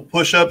do a couple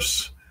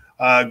push-ups,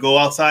 go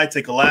outside,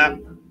 take a lap,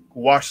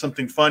 watch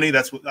something funny.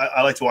 That's what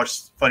I like to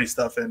watch, funny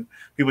stuff, and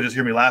people just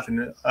hear me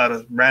laughing out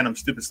of random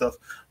stupid stuff.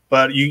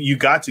 But you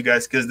got to,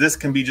 guys, because this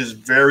can be just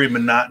very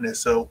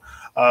monotonous. So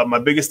my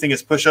biggest thing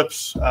is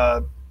push-ups.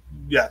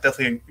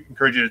 Definitely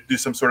encourage you to do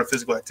some sort of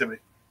physical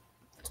activity.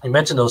 You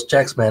mentioned those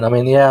checks, man. I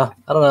don't know.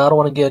 I don't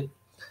want to get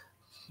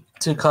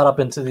too caught up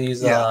into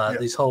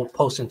these whole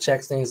posting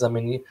checks things.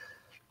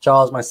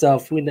 Charles,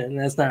 myself,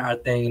 that's not our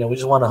thing. We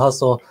just want to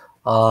hustle.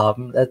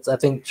 I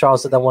think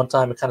Charles said that one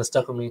time. It kind of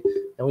stuck with me,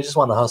 and we just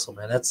want to hustle,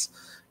 man. That's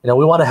we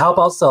want to help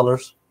out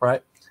sellers,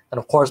 right? And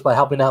of course, by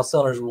helping out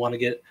sellers, we want to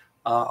get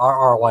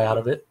our ROI out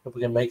of it. If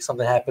we can make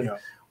something happen,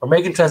 we're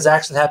making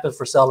transactions happen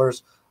for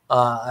sellers.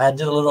 I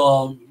did a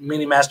little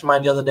mini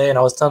mastermind the other day, and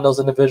I was telling those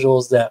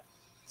individuals that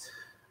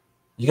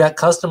you got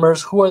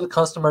customers. Who are the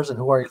customers, and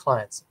who are your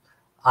clients?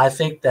 I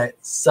think that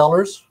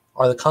sellers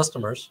are the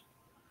customers,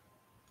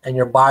 and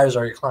your buyers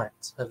are your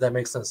clients, if that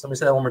makes sense. Let me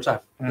say that one more time.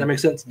 Does that make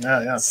sense?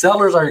 Yeah.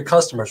 Sellers are your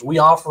customers. We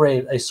offer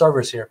a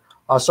service here.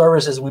 Our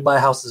service is we buy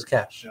houses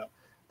cash. Yeah.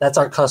 That's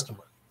our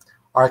customer.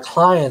 Our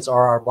clients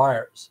are our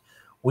buyers.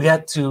 We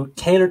have to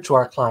cater to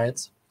our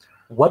clients.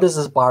 What does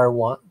this buyer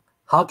want?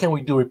 How can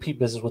we do repeat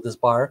business with this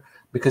buyer?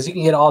 Because you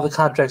can get all the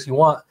contracts you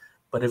want,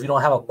 but if you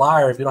don't have a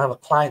buyer, if you don't have a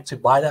client to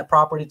buy that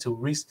property,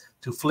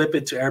 to flip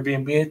it, to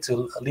Airbnb it,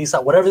 to lease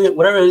out, whatever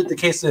the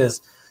case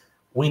is,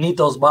 we need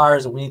those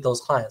buyers and we need those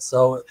clients.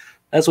 So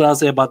that's what I'll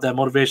say about that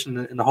motivation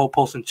and the whole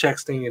posting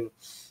checks thing.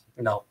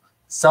 And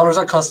sellers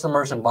are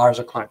customers and buyers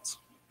are clients.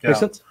 Make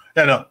sense?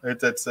 Yeah, no,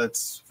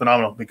 that's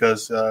phenomenal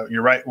because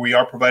you're right. We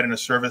are providing a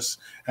service,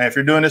 and if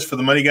you're doing this for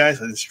the money,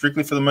 guys, it's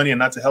strictly for the money and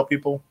not to help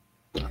people.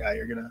 Yeah,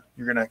 you're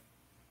gonna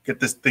get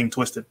this thing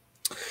twisted.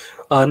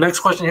 Next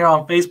question here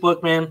on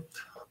Facebook, man.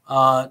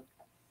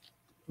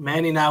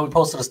 Manny and I, we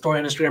posted a story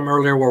on Instagram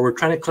earlier where we're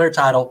trying to clear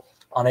title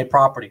on a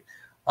property.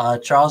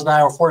 Charles and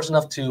I were fortunate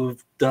enough to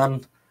have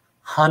done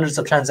hundreds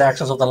of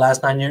transactions over the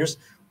last 9 years,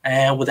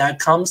 and with that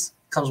comes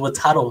with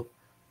title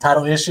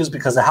issues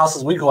because the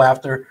houses we go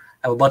after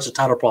have a bunch of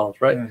title problems,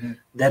 right? Mm-hmm.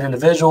 Dead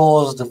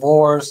individuals,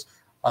 divorce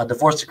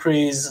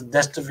decrees,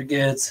 death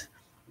certificates.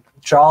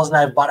 Charles and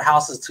I bought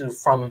houses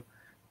from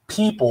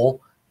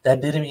people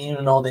that didn't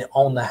even know they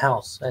owned the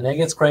house, and it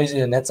gets crazy,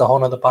 and that's a whole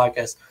nother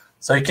podcast.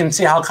 So you can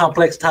see how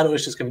complex title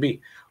issues can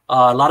be.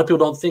 A lot of people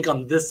don't think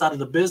on this side of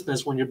the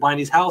business when you're buying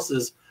these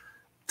houses,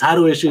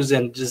 title issues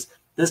and just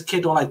this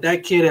kid don't like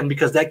that kid, and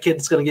because that kid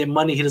is going to get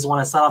money, he doesn't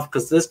want to sign off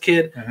because this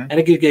kid, and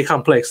it can get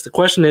complex. The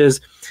question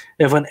is,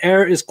 if an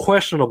error is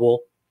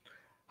questionable,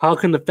 how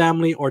can the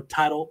family or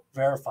title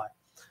verify?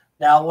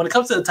 Now, when it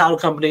comes to the title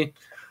company,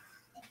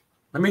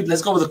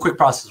 let's go with a quick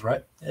process,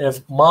 right?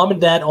 If mom and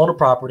dad own a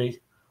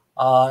property,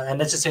 and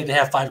let's just say they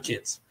have 5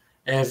 kids,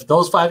 If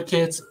those 5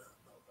 kids,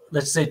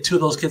 let's say 2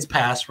 of those kids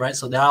pass, right?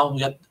 So now we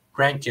got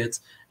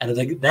grandkids, and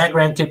if that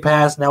grandkid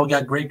passed, now we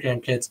got great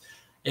grandkids.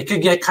 It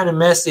could get kind of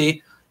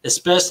messy,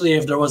 especially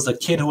if there was a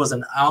kid who was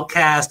an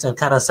outcast and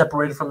kind of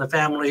separated from the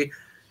family.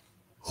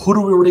 Who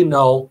do we really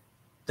know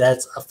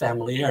that's a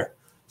family heir?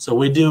 So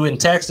we do in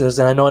Texas,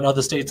 and I know in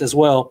other states as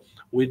well,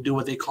 we do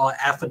what they call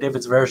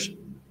affidavits version.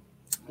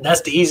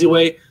 That's the easy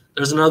way.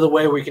 There's another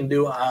way we can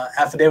do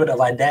affidavit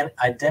of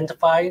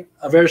identifying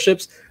of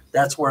heirships.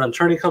 That's where an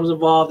attorney comes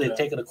involved. They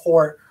take it to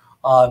court.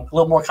 A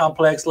little more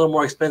complex, a little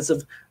more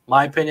expensive.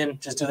 My opinion,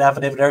 just do the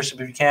affidavit of heirship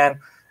if you can.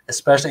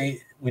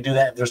 Especially we do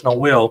that if there's no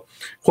will.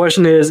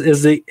 Question is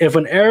if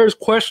an heir is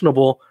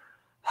questionable,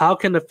 how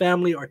can the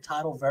family or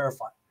title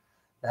verify?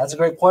 That's a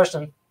great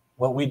question.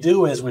 What we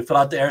do is we fill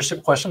out the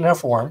heirship questionnaire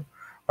form,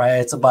 right?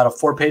 It's about a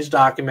 4-page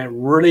document,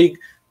 really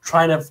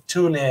trying to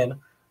tune in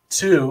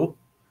to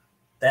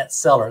that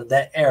seller,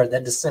 that heir,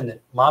 that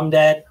descendant. Mom and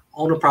dad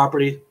own the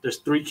property. There's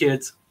 3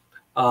 kids.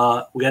 We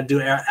got to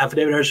do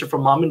affidavit heirship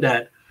from mom and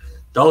dad.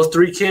 Those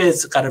 3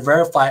 kids got to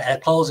verify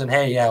at closing,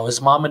 hey, yeah,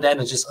 it's mom and dad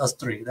and it's just us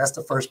 3. That's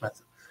the first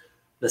method.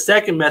 The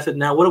second method,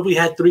 now, what if we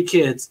had 3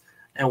 kids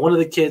and one of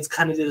the kids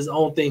kind of did his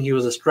own thing? He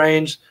was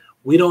estranged.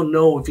 We don't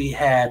know if he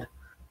had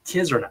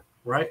kids or not,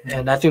 right?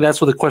 And I think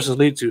that's what the questions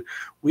lead to.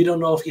 We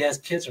don't know if he has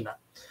kids or not.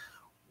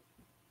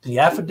 The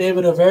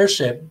affidavit of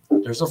heirship,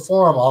 there's a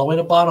form all the way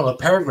to the bottom, a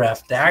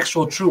paragraph, the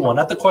actual true one,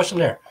 not the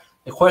questionnaire.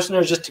 The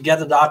questionnaire is just to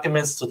gather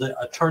documents so the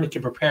attorney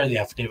can prepare the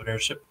affidavit of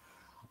heirship.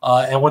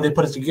 And when they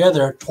put it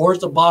together, towards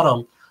the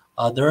bottom,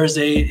 there is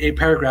a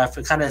paragraph.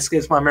 It kind of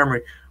escapes my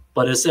memory,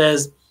 but it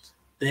says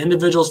the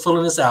individuals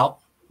filling this out,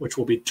 which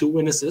will be 2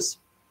 witnesses,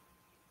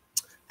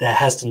 that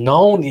has to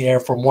know the heir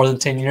for more than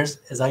 10 years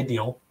is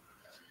ideal.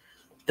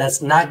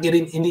 That's not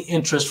getting any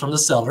interest from the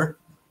seller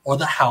or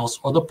the house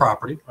or the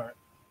property. Right.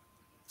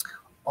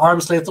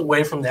 Arm's length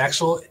away from the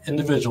actual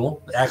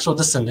individual, the actual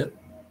descendant.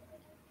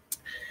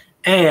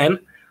 And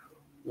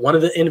one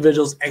of the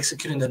individuals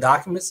executing the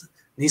documents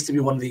needs to be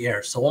one of the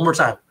heirs. So one more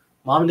time.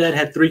 Mom and dad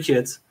had 3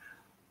 kids.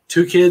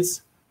 2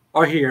 kids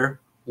are here.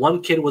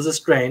 1 kid was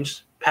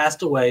estranged,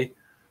 passed away,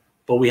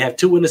 but we have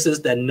 2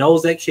 witnesses that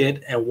knows that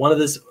kid, and one of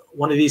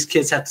these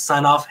kids had to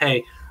sign off,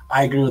 hey,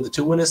 I agree with the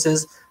 2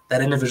 witnesses.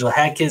 That individual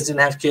had kids,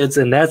 didn't have kids,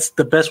 and that's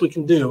the best we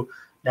can do.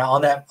 Now,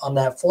 on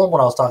that form, what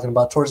I was talking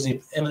about, towards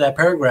the end of that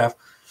paragraph,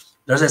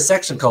 there's a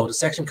section code. The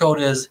section code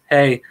is,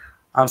 hey,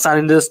 I'm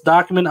signing this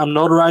document. I'm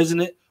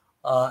notarizing it.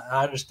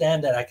 I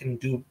understand that I can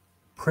do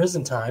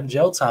prison time,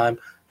 jail time,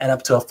 and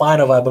up to a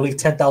fine of, I believe,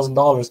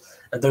 $10,000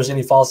 if there's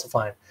any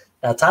falsifying.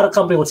 Now, title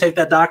company will take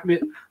that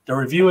document. They'll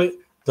review it.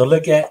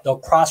 They'll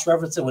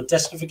cross-reference it with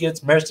death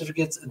certificates, marriage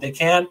certificates if they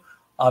can.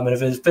 And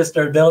if it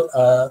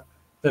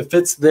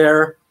fits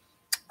their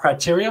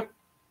criteria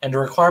and the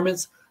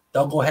requirements,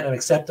 they'll go ahead and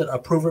accept it,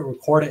 approve it,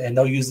 record it, and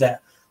they'll use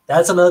that.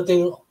 That's another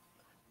thing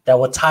that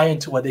will tie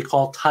into what they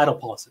call title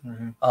policy.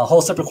 Mm-hmm. A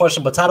whole separate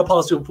question, but title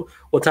policy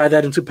will tie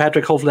that into.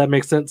 Patrick, hopefully that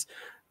makes sense.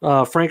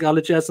 Frank, I'll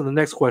let you answer the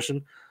next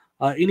question.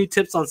 Any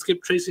tips on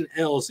skip tracing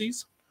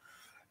LLCs?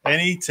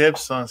 Any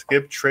tips on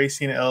skip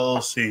tracing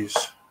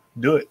LLCs?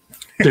 Do it.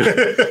 Do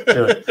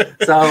it.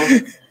 So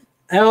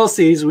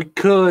LLCs, we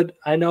could.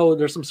 I know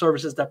there's some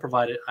services that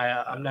provide it.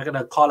 I'm not going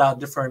to call out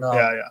different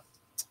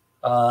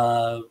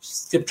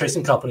skip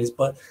tracing companies,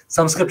 but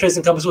some skip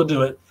tracing companies will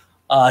do it.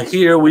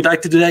 Here, we'd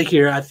like to do that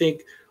here. I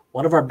think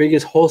one of our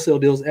biggest wholesale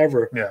deals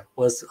ever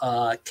was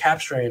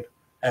capturing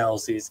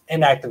LLCs,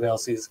 inactive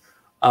LLCs.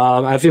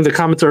 I think the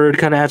comments are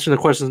kind of answering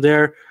the questions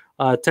there.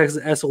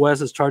 Texas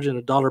SOS is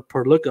charging $1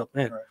 per lookup.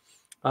 Man.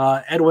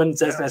 Right. Edwin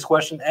says next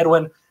question.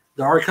 Edwin,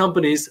 there are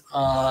companies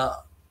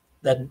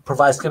that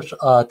provide skip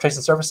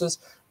tracing services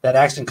that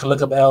actually can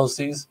look up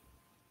LLCs.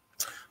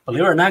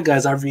 Believe it or not,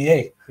 guys, our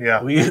VA. Yeah.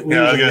 I was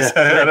going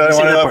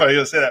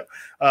to say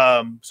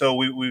that. So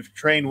we've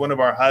trained one of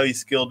our highly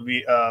skilled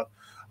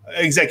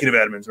executive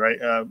admins, right?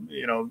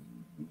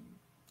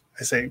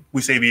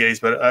 We say VAs,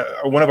 but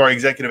one of our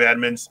executive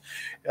admins,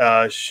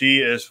 she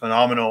is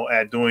phenomenal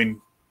at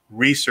doing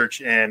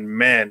research. And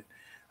man,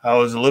 I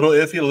was a little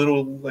iffy,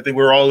 I think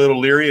we were all a little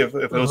leery if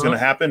it was going to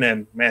happen.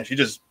 And man, she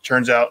just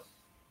turns out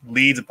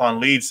leads upon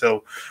leads.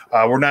 So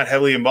we're not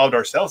heavily involved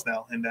ourselves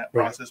now in that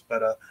process,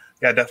 but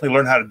yeah, definitely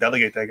learn how to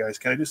delegate that, guys.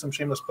 Can I do some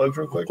shameless plugs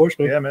real quick? Of course,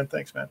 man. Yeah, man.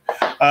 Thanks, man.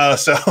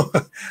 So,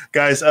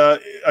 guys, I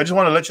just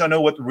want to let y'all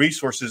know what the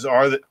resources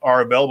are that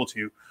are available to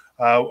you.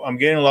 I'm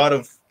getting a lot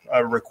of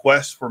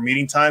requests for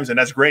meeting times, and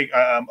that's great.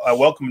 I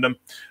welcome them.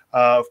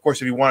 Of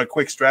course, if you want a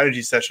quick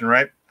strategy session,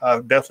 right,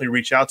 definitely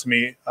reach out to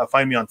me.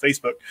 Find me on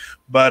Facebook.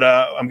 But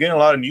I'm getting a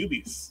lot of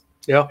newbies.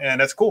 Yeah.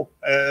 And that's cool.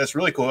 That's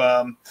really cool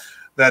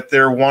that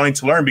they're wanting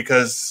to learn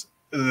because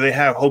they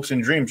have hopes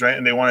and dreams, right?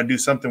 And they want to do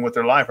something with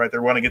their life, right? They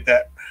want to get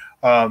that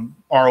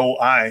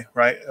ROI,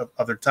 right,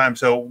 of their time.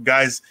 So,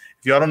 guys,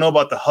 if y'all don't know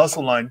about the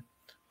Hustle Line,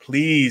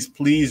 please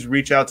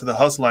reach out to the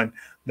Hustle Line.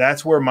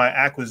 That's where my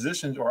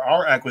acquisitions or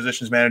our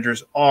acquisitions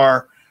managers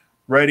are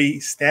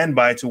ready,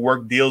 standby to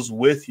work deals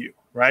with you.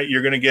 right?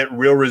 You're going to get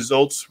real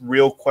results,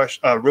 real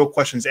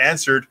questions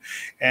answered.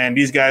 And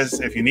these guys,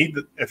 if you need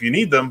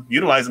them,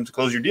 utilize them to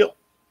close your deal.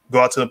 Go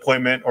out to an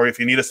appointment, or if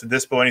you need us to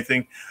dispo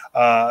anything,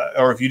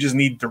 or if you just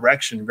need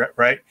direction,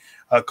 right?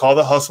 Call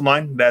the Hustle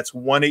line. That's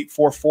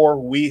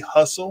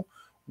 1-844-WE-HUSTLE.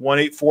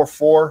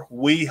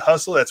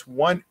 1-844-WE-HUSTLE. That's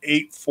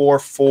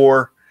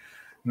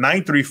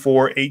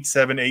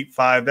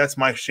 1-844-934-8785. That's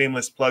my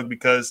shameless plug,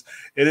 because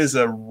it is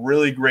a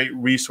really great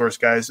resource,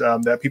 guys,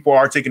 that people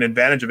are taking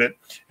advantage of it.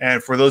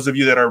 And for those of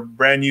you that are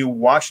brand new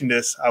watching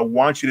this, I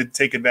want you to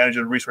take advantage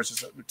of the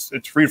resources.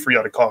 It's free for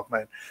y'all to call,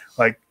 man.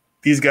 Like,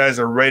 these guys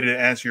are ready to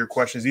answer your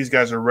questions. These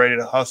guys are ready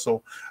to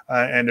hustle,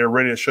 and they're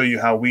ready to show you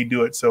how we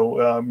do it.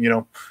 So,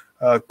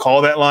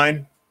 call that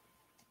line,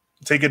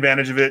 take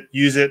advantage of it,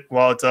 use it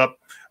while it's up,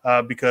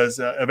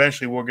 because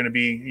eventually we're going to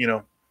be,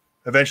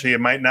 eventually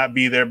it might not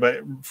be there,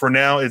 but for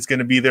now it's going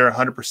to be there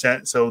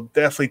 100%. So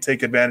definitely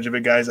take advantage of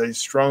it, guys. I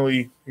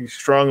strongly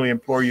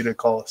implore you to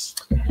call us.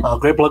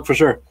 Great plug for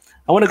sure.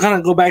 I want to kind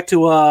of go back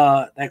to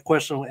that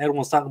question Edwin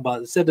was talking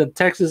about. It said that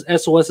Texas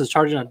SOS is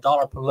charging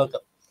 $1 per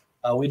lookup.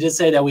 We did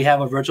say that we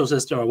have a virtual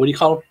assistant, or what do you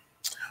call them?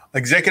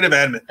 Executive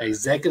admin.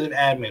 Executive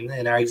admin.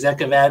 And our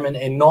executive admin,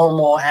 a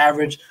normal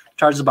average,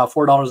 charges about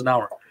 $4 an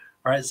hour.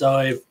 All right. So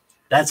if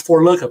that's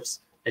 4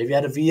 lookups, if you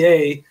had a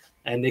VA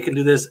and they can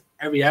do this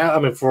every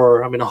hour,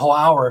 for a whole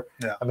hour,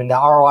 yeah. The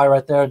ROI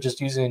right there, just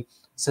using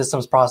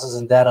systems, process,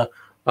 and data,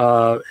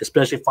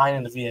 especially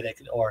finding the VA that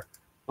could, or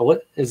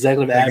what?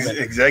 Executive admin.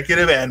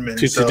 Executive admin.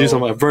 To do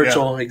something,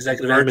 virtual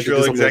executive admin.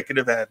 Virtual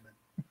executive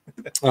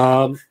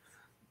admin.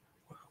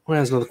 What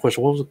has another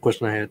question? What was the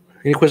question I had?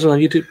 Any questions on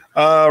YouTube?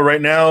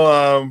 Right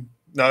now,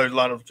 no, there's a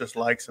lot of just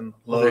likes and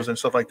lows and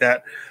stuff like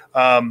that.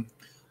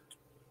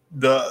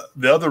 The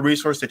other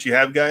resource that you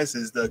have, guys,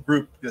 is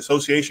the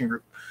association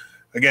group.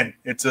 Again,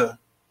 it's a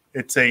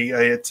safe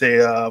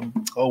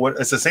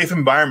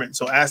environment.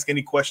 So ask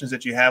any questions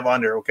that you have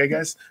on there, okay,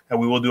 guys? And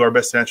we will do our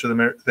best to answer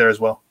them there as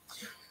well.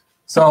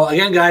 So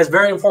again, guys,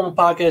 very informal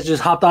podcast.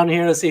 Just hopped on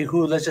here to see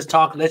who. Let's just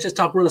talk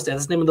real estate.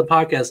 That's the name of the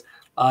podcast.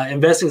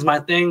 Investing is my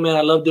thing, man.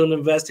 I love doing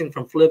investing,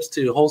 from flips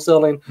to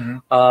wholesaling,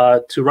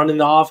 to running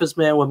the office,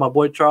 man, with my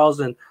boy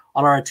Charles and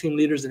all our team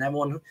leaders and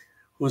everyone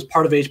who is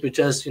part of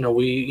HBHS.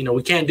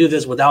 We can't do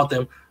this without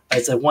them.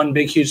 It's a one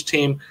big, huge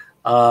team.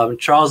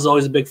 Charles is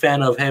always a big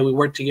fan of, hey, we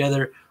work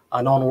together.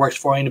 No one works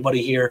for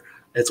anybody here.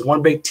 It's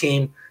one big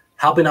team,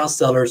 helping out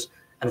sellers,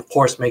 and of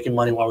course, making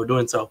money while we're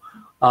doing so.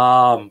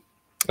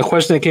 A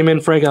question that came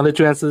in, Frank, I'll let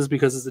you answer this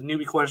because it's a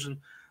newbie question.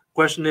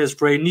 Question is,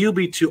 for a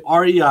newbie to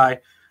REI,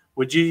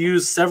 would you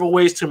use several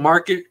ways to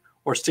market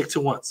or stick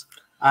to once?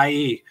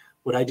 I.e.,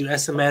 would I do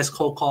SMS,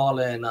 cold call,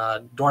 and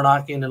door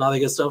knocking and all that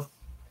good stuff?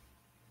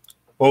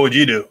 What would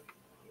you do?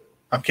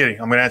 I'm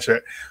kidding. I'm going to answer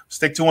it.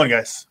 Stick to one,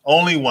 guys.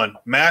 Only one.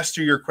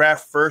 Master your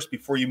craft first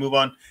before you move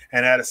on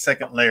and add a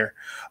second layer,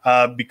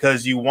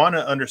 because you want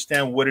to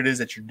understand what it is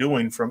that you're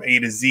doing from A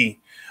to Z.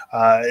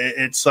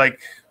 It's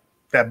like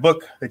that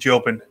book that you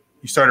opened.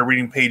 You started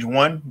reading page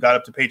 1, got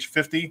up to page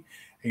 50,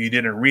 and you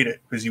didn't read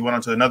it because you went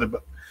on to another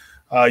book.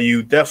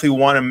 You definitely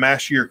want to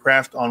master your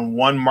craft on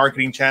one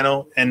marketing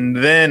channel and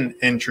then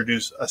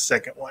introduce a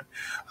second one,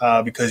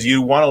 because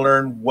you want to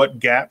learn what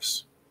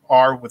gaps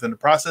are within the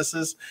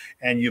processes.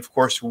 And you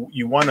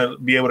want to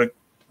be able to,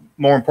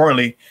 more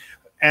importantly,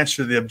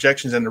 answer the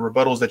objections and the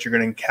rebuttals that you're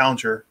going to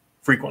encounter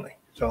frequently.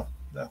 So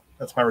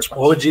that's my response.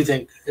 What would you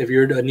think if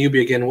you're a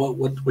newbie again? What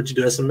would you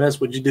do?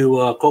 SMS? Would you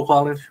do cold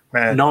calling?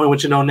 Man, knowing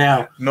what you know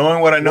now.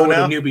 Knowing what I know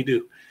now. What would a newbie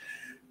do?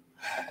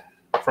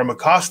 From a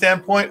cost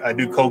standpoint, I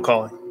do cold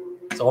calling.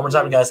 So one more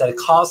time, guys, at a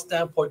cost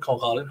standpoint,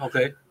 cold calling.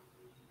 Okay.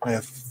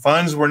 If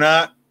funds were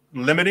not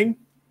limiting,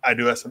 I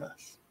do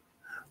SMS,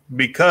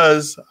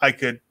 because I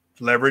could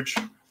leverage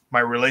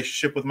my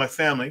relationship with my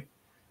family,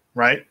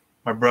 right?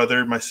 My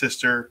brother, my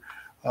sister,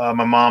 my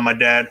mom, my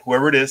dad,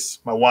 whoever it is,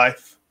 my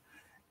wife,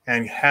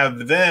 and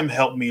have them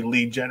help me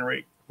lead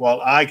generate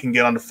while I can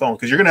get on the phone,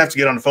 because you're going to have to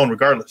get on the phone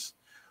regardless.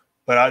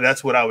 But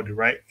that's what I would do,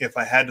 right? If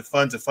I had the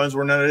funds, if funds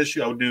were not an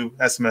issue, I would do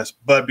SMS.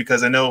 But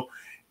because I know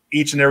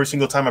each and every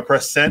single time I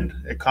press send,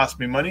 it costs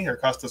me money or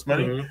costs us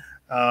money,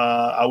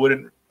 I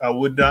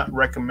would not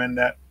recommend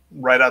that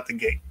right out the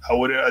gate. I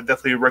would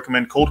definitely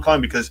recommend cold calling,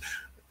 because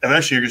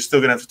eventually you're still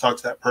going to have to talk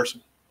to that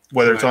person,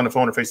 whether it's on the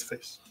phone or face to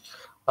face.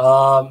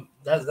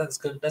 That's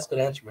good. That's a good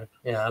answer, man.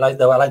 Yeah, I like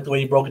that. I like the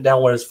way you broke it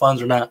down, whether it's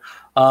funds or not.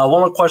 One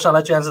more question. I'll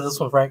let you answer this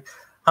one, Frank.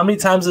 How many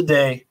times a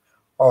day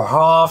or how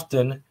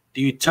often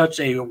do you touch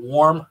a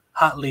warm,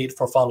 hot lead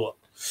for follow-up?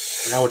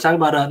 Now, we're talking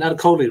about not a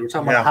cold lead. We're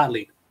talking about a hot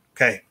lead.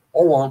 Okay.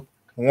 Or warm.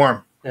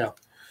 Warm. Yeah.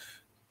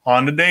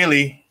 On the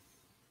daily,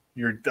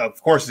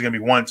 of course, it's going to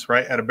be once,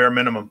 right, at a bare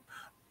minimum.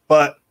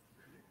 But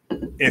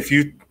if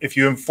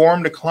you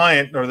inform the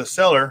client or the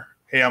seller,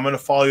 hey, I'm going to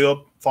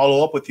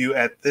follow up with you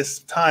at this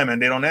time,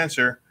 and they don't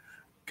answer,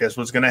 guess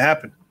what's going to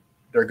happen?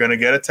 They're going to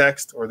get a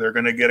text or they're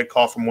going to get a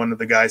call from one of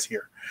the guys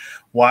here.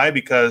 Why?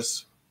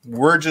 Because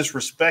we're just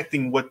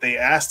respecting what they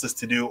asked us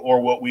to do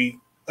or what we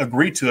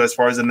agreed to as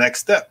far as the next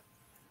step.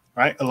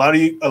 right? A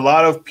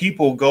lot of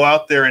people go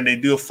out there and they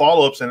do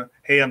follow-ups and,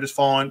 hey, I'm just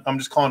calling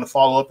to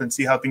follow up and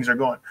see how things are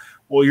going.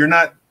 Well, you're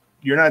not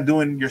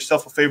doing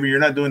yourself a favor. You're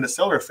not doing the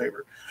seller a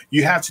favor.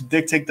 You have to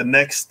dictate the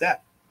next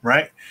step,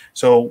 right?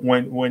 So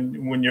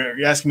when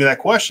you're asking me that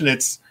question,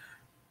 it's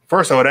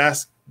first I would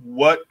ask,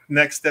 what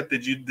next step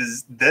did you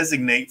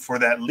designate for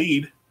that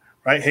lead,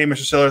 right? Hey,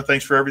 Mr. Seller,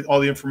 thanks for all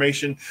the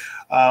information.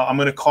 I'm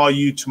going to call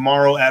you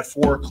tomorrow at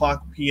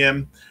 4:00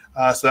 p.m.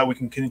 So that we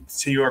can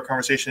continue our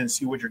conversation and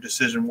see what your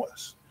decision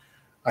was.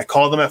 I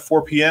called him at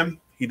 4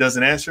 p.m. He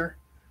doesn't answer.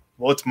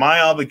 Well, it's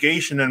my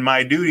obligation and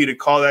my duty to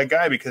call that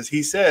guy because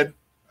he said,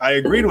 I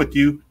agreed with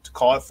you to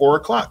call at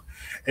 4:00.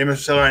 Hey, Mr.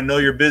 Seller, I know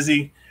you're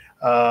busy.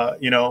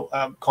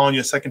 I'm calling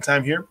you a second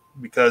time here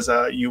because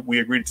we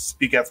agreed to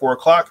speak at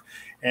 4:00.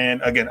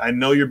 And again, I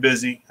know you're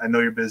busy.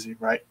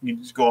 Right? You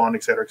just go on,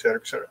 et cetera, et cetera,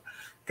 et cetera.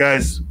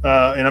 Guys,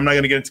 and I'm not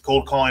going to get into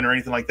cold calling or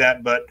anything like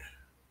that, but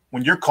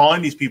when you're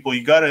calling these people,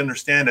 you got to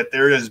understand that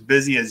they're as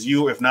busy as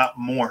you, if not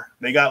more.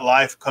 They got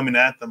life coming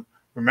at them.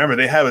 Remember,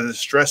 they have a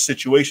distress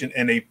situation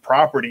and a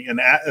property,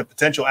 a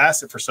potential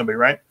asset for somebody,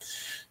 right?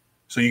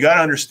 So you got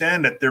to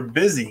understand that they're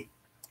busy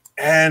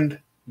and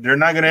they're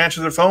not going to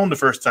answer their phone the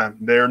first time.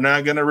 They're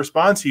not going to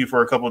respond to you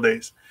for a couple of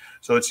days.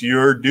 So it's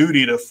your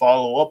duty to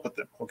follow up with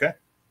them, okay?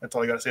 That's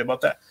all I got to say about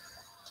that.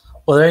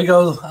 Well, there you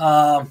go.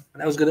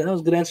 That was good. That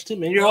was a good answer too,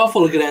 man. You're all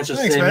full of good answers.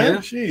 Thanks, today, man.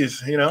 Jeez,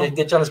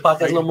 get you on this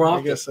podcast a little more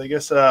often. I guess.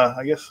 Get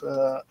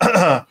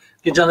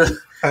you on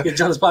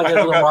this podcast a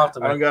little more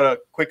often. I don't got a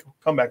quick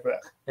comeback for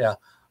that. Yeah.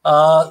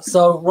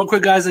 So real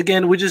quick, guys.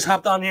 Again, we just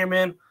hopped on here,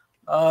 man.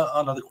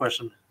 Another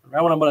question.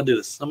 Right when I'm going to do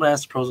this, I'm going to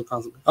ask the pros and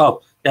cons.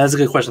 Oh, yeah, that's a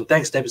good question.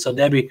 Thanks, Debbie. So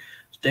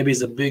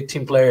Debbie's a big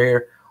team player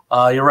here.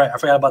 You're right. I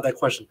forgot about that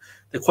question.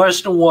 The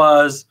question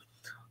was,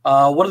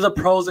 what are the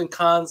pros and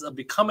cons of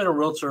becoming a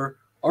realtor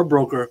or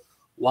broker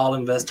while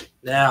investing?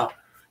 Now,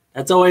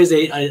 that's always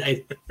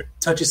a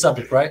touchy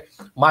subject, right?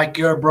 Mike,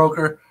 you're a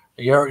broker.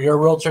 You're a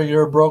realtor.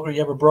 You're a broker.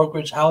 You have a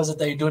brokerage. How is it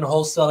that you're doing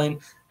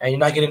wholesaling and you're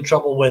not getting in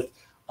trouble with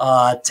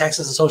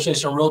Texas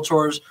Association of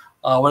Realtors?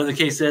 Whatever the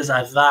case is,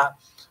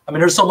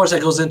 there's so much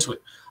that goes into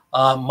it.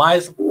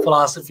 My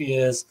philosophy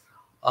is,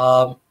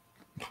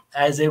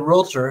 as a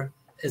realtor,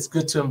 it's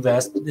good to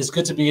invest. It's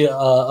good to be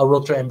a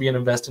realtor and be an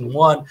investor.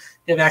 One,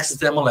 you have access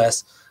to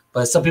MLS.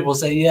 But some people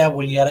say, yeah,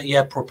 well, you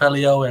have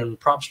Propelio and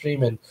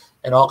PropStream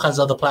and all kinds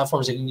of other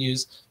platforms you can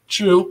use.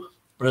 True,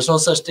 but there's no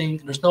such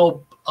thing. There's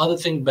no other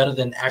thing better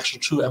than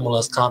actual true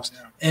MLS comps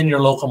in your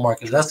local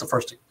market. That's the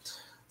first thing.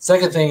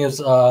 Second thing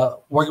is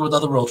working with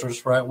other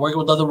realtors, right? Working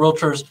with other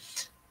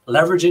realtors,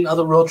 leveraging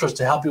other realtors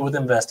to help you with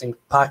investing.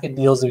 Pocket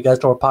deals, if you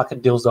guys know what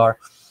pocket deals are.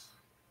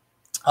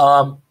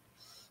 But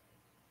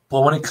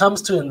when it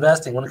comes to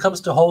investing, when it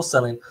comes to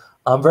wholesaling,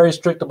 I'm very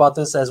strict about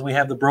this as we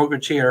have the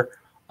brokerage here.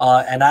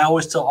 And I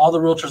always tell all the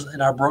realtors in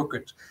our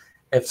brokerage,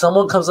 if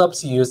someone comes up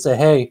to you and say,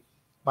 hey,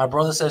 my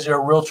brother says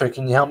you're a realtor,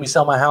 can you help me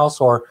sell my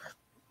house? Or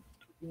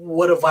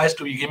what advice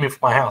do you give me for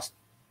my house?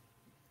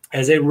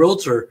 As a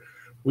realtor,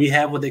 we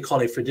have what they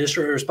call a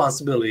fiduciary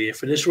responsibility, a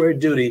fiduciary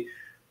duty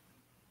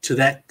to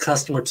that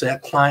customer, to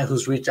that client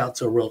who's reached out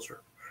to a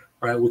realtor,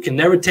 right? We can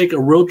never take a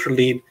realtor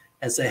lead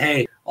and say,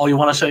 hey, oh, you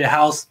want to show your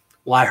house?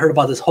 Well, I heard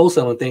about this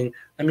wholesaling thing.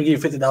 Let me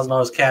give you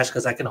 $50,000 cash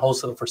because I can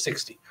wholesale it for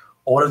 $60,000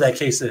 or whatever that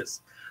case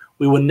is.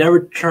 We would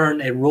never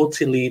turn a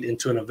realty lead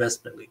into an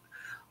investment lead.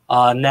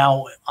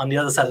 Now, on the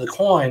other side of the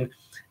coin,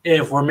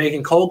 if we're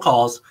making cold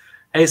calls,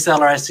 hey,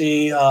 seller, I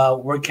see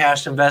we're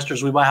cash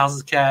investors. We buy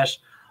houses cash.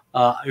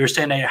 You're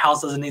saying that your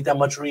house doesn't need that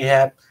much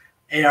rehab.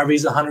 ARV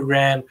is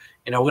 $100,000.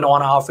 We don't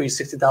want to offer you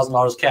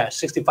 $60,000 cash.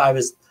 65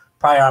 is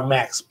probably our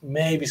max,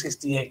 maybe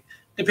 68,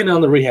 depending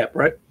on the rehab,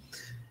 right?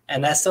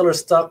 And that seller's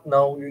stuck.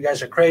 No, you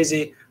guys are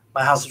crazy.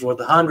 My house is worth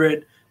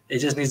 $100,000. It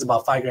just needs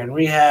about $5,000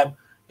 rehab.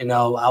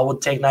 I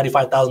would take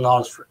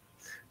 $95,000 for it.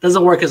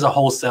 Doesn't work as a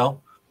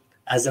wholesale.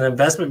 As an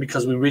investment,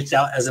 because we reached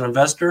out as an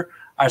investor,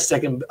 our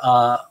second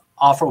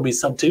offer will be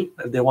sub 2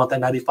 if they want that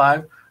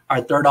 95.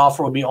 Our third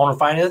offer will be owner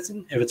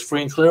financing if it's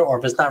free and clear, or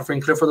if it's not free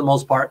and clear for the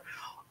most part.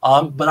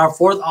 But our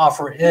fourth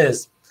offer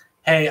is,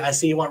 hey, I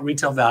see you want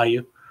retail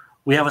value.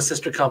 We have a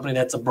sister company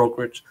that's a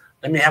brokerage.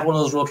 Let me have one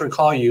of those realtors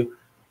call you.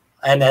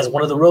 And as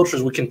one of the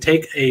realtors, we can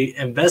take a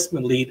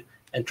investment lead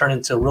and turn it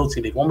into a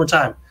realty lead. One more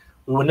time.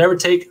 We would never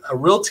take a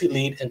realty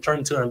lead and turn it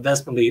into an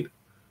investment lead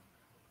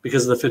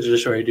because of the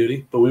fiduciary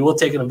duty, but we will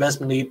take an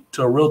investment lead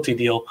to a realty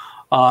deal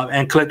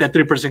and collect that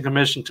 3%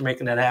 commission to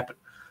making that happen.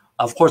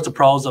 Of course, the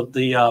pros of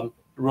the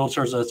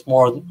realtors, it's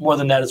more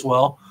than that as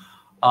well.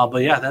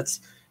 But yeah, that's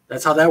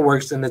how that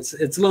works, and it's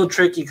a little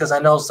tricky because I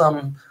know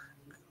some,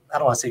 I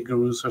don't want to say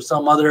gurus, or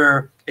some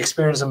other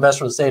experienced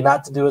investors say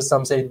not to do it.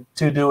 Some say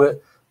to do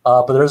it,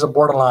 but there's a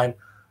borderline.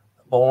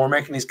 But when we're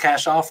making these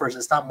cash offers,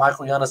 it's not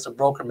Michael Yanis, the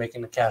broker,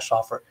 making the cash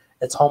offer.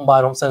 It's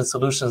HomeBuy Homestead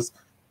Solutions,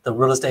 the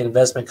real estate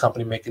investment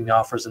company, making the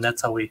offers, and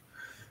that's how we.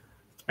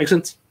 Make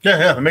sense?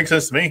 Yeah, it makes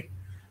sense to me.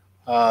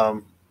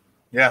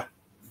 Yeah.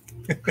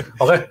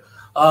 Okay.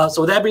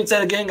 So with that being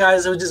said, again,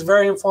 guys, it was just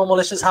very informal.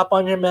 Let's just hop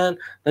on here, man.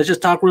 Let's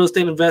just talk real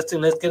estate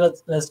investing.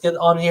 Let's get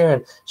on here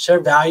and share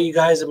value, you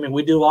guys. I mean,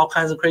 we do all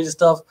kinds of crazy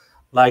stuff.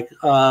 Like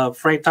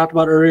Frank talked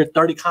about earlier,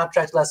 30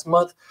 contracts last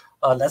month.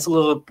 That's a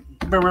little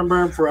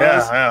burn for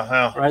us.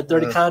 Yeah. Right,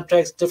 30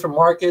 contracts, different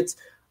markets,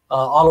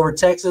 all over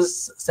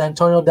Texas, San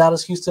Antonio,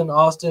 Dallas, Houston,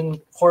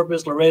 Austin,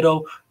 Corpus,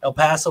 Laredo, El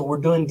Paso. We're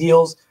doing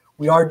deals.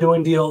 We are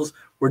doing deals.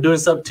 We're doing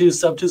sub-2.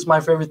 Sub-2 is my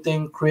favorite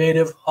thing.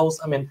 Creative,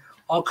 host, I mean,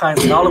 all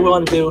kinds. And all we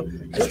want to do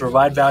is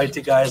provide value to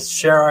you guys,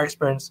 share our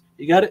experience.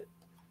 You got it?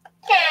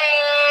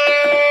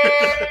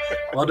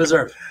 Well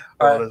deserved.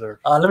 All right. Well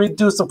deserved. Let me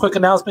do some quick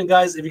announcement,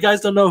 guys. If you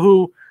guys don't know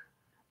who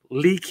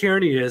Lee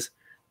Kearney is,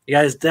 you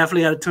guys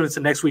definitely got to tune into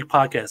next week's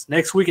podcast.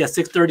 Next week at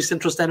 6:30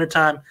 Central Standard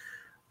Time,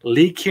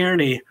 Lee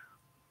Kearney.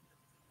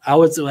 I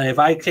would say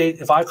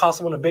if I call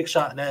someone a big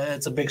shot,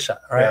 it's a big shot.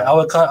 Right? Yeah.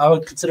 I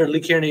would consider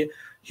Lee Kearney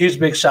huge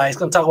big shot. He's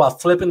going to talk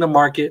about flipping the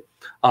market.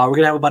 We're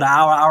going to have about an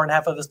hour and a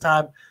half of his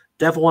time.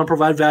 Definitely want to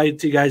provide value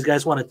to you guys. You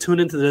guys want to tune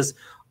into this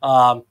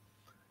and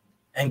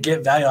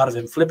get value out of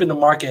him. Flipping the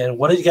market. And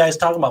what are you guys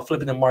talking about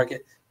flipping the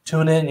market?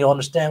 Tune in. You'll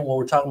understand what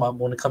we're talking about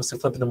when it comes to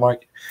flipping the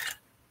market.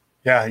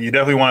 Yeah, you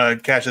definitely want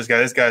to catch this guy.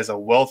 This guy is a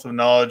wealth of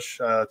knowledge.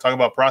 Talking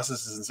about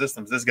processes and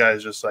systems. This guy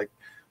is just like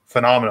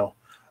phenomenal.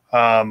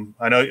 I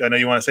know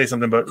you want to say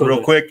something, but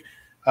real quick,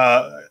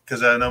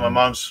 because I know my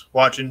mom's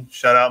watching.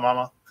 Shout out,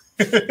 Mama.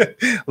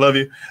 Love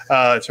you.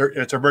 It's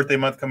her birthday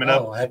month coming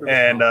up,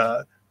 and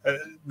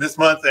this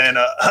month, and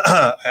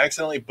I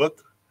accidentally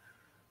booked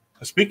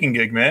a speaking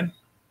gig, man,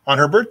 on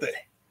her birthday.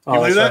 You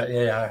believe that? Right.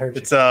 Yeah, I heard.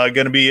 It's going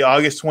to be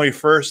August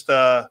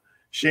 21st.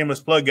 Shameless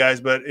plug, guys,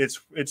 but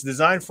it's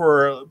designed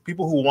for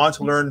people who want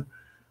to learn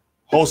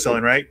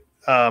wholesaling, right?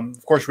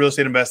 Of course, real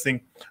estate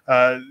investing.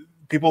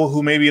 People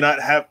who maybe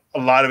not have a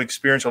lot of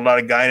experience or a lot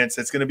of guidance.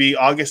 It's going to be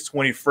August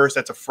 21st.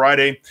 That's a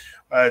Friday.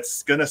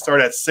 It's going to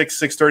start at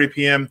 6:30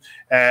 p.m.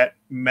 at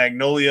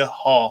Magnolia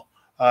Hall.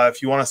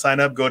 If you want to sign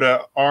up, go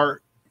to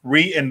our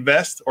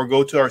Reinvest or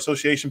go to our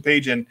association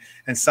page and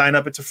sign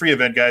up. It's a free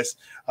event, guys.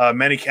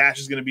 Manny Cash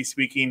is going to be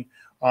speaking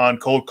on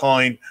cold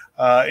calling.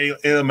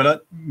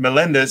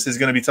 Melendez is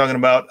going to be talking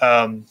about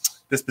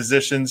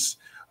dispositions.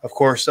 Of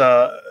course,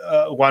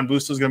 Juan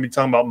Busto is going to be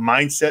talking about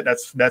mindset.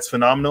 That's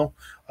phenomenal.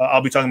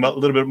 I'll be talking about a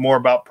little bit more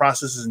about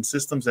processes and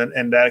systems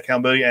and data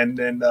accountability and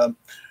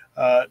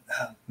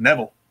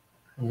Neville.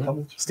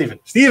 Mm-hmm.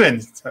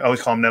 Steven. I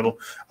always call him Neville.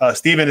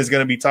 Steven is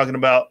going to be talking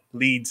about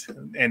leads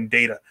and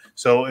data.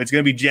 So it's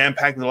going to be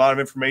jam-packed with a lot of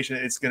information.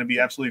 It's going to be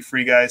absolutely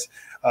free, guys.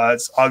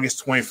 It's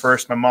August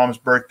 21st, my mom's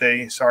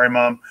birthday. Sorry,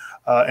 Mom.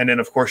 And then,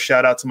 of course,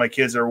 shout out to my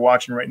kids that are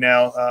watching right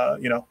now,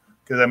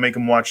 because I make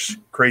them watch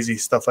crazy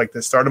stuff like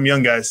this. Start them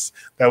young, guys.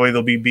 That way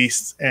they'll be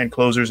beasts and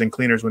closers and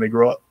cleaners when they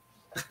grow up.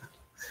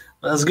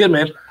 That's good,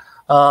 man. Is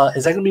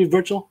that going to be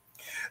virtual?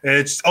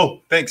 Thanks.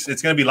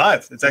 It's going to be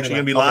live. It's actually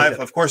going to be live.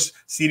 Of course,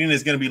 seating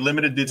is going to be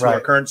limited due to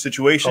our current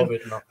situation.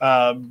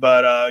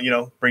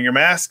 But bring your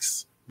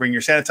masks, bring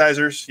your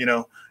sanitizers,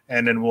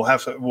 and then we'll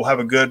have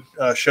a good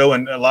show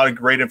and a lot of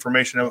great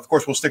information. And of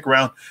course, we'll stick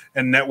around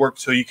and network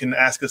so you can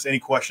ask us any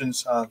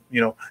questions, and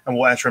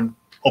we'll answer them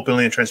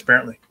openly and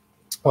transparently.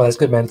 Well, that's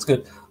good, man. It's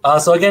good.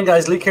 So again,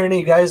 guys, Lee Kearney,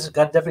 you guys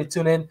got to definitely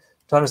tune in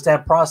to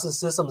understand process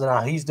systems and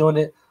how he's doing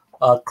it.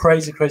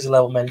 Crazy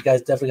level, man. You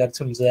guys definitely got to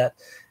tune into that.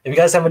 If you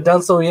guys haven't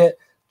done so yet,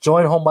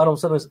 join Home Bottom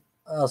Centers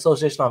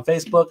Association on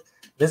Facebook.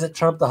 Visit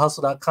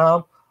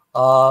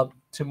turnupthehustle.com.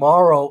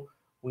 Tomorrow,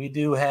 we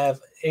do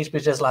have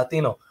HBHS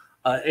Latino.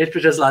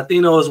 HBHS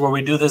Latino is where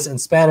we do this in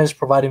Spanish,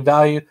 providing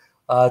value.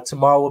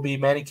 Tomorrow will be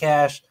Manny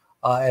Cash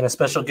and a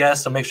special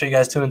guest, so make sure you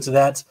guys tune into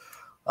that.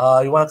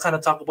 You want to kind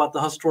of talk about the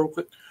Hustle Tour real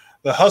quick?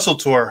 The Hustle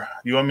Tour.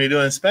 You want me to do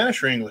it in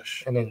Spanish or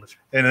English? In English.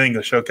 In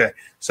English, okay.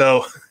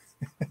 So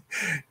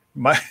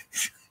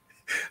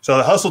so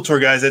the Hustle Tour,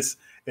 guys, it's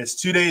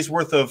 2 days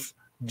worth of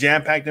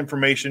jam-packed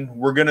information.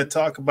 We're going to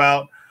talk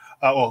about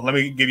let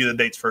me give you the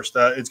dates first.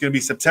 It's going to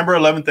be September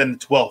 11th and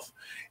 12th.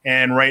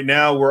 And right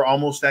now we're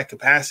almost at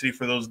capacity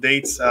for those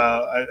dates.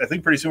 I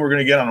think pretty soon we're going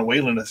to get on a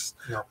waiting list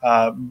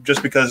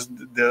just because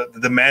the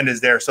demand is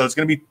there. So it's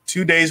going to be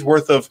 2 days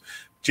worth of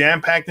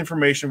jam-packed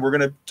information. We're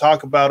going to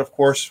talk about, of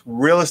course,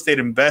 real estate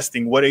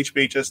investing, what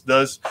HBHS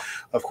does,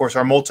 of course,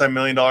 our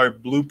multi-million-dollar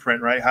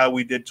blueprint, right? How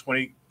we did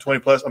 30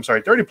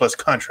 plus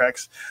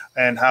contracts,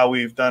 and how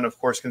we've done, of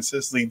course,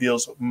 consistently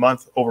deals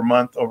month over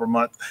month over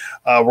month.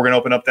 We're going to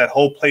open up that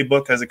whole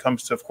playbook as it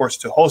comes to, of course,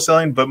 to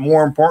wholesaling, but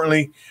more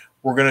importantly,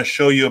 we're going to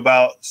show you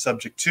about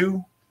subject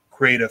to,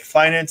 creative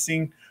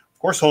financing, of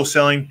course,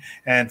 wholesaling,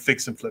 and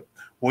fix and flip.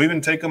 We'll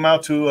even take them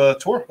out to a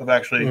tour of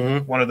actually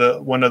one of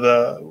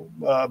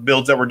the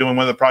builds that we're doing,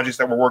 one of the projects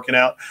that we're working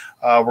out.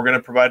 We're going to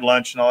provide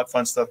lunch and all that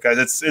fun stuff,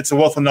 guys. It's a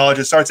wealth of knowledge.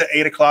 It starts at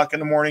 8:00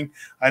 in the morning.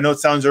 I know it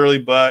sounds early,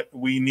 but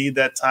we need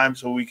that time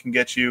so we can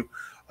get you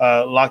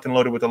locked and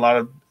loaded with a lot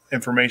of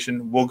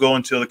information. We'll go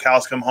until the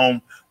cows come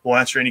home. We'll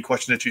answer any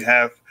questions that you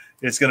have.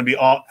 It's going to be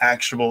all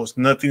actionable.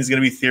 Nothing's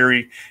going to be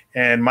theory.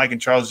 And Mike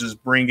and Charles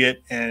just bring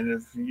it.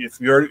 And if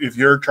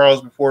you're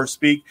Charles before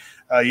speak,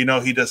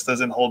 he just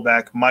doesn't hold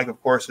back. Mike,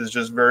 of course, is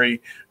just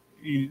very,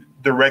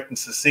 direct and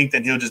succinct,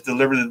 and he'll just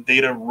deliver the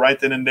data right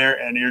then and there,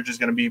 and you're just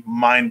going to be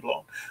mind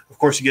blown. Of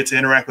course, you get to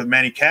interact with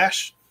Manny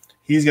Cash.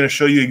 He's going to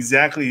show you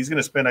exactly. He's going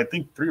to spend, I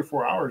think, 3 or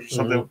 4 hours or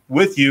something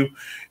with you,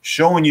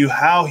 showing you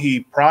how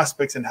he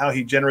prospects and how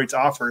he generates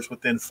offers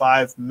within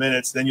 5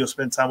 minutes. Then you'll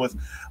spend time with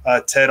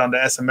Ted on the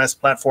SMS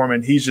platform,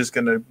 and he's just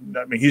going to.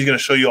 I mean, he's going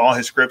to show you all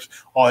his scripts,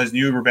 all his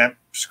new revamped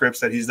scripts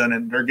that he's done,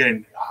 and they're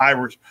getting high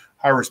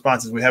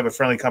responses. We have a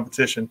friendly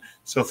competition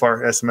so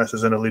far. SMS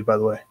is in the lead, by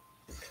the way.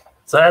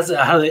 So that's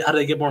how do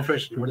they get more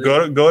information?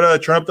 Go to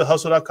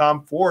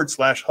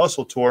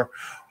turnupthehustle.com/hustle tour,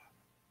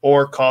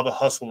 or call the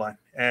Hustle line.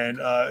 And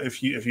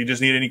if you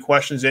just need any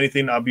questions,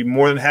 anything, I'll be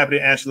more than happy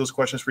to answer those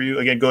questions for you.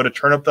 Again, go to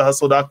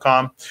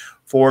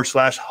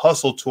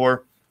turnupthehustle.com/hustle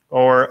tour,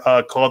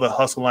 or call the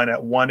Hustle line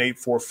at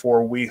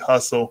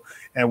 1-844-WE-HUSTLE,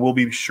 and we'll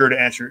be sure to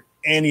answer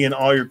any and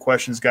all your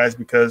questions, guys,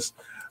 because,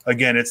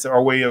 again, it's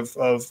our way of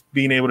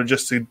being able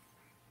to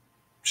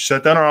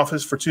shut down our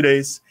office for 2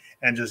 days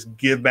and just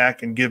give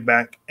back and give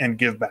back and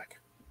give back.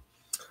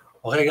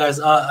 Okay, guys.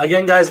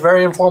 Again, guys,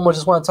 very informal.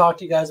 Just want to talk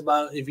to you guys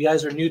about, if you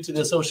guys are new to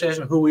the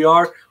association, who we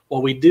are,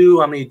 what we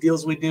do, how many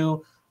deals we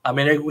do. I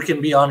mean, we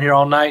can be on here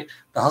all night.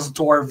 The Hustle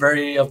Tour,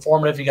 very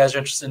informative if you guys are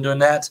interested in doing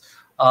that.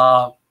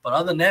 But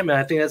other than that, man,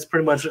 I think that's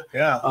pretty much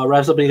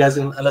wraps up. You guys,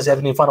 unless you have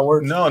any final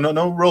words.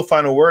 No real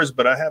final words,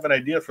 but I have an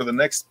idea for the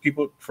next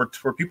people, for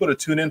people to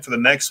tune in for the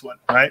next one,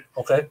 right?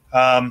 Okay.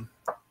 I'm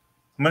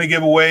going to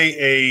give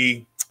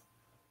away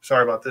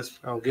sorry about this.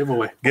 Oh,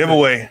 giveaway.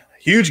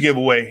 Huge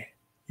giveaway.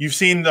 You've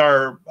seen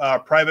our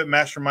private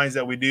masterminds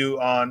that we do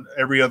on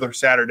every other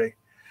Saturday.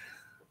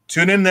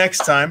 Tune in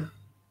next time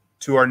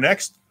to our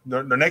next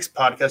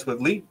podcast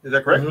with Lee. Is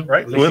that correct? Mm-hmm.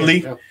 Right? With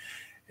Lee. Yeah.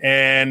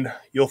 And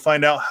you'll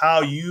find out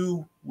how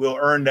you will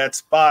earn that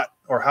spot,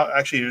 or how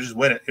actually you just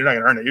win it. You're not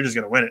going to earn it. You're just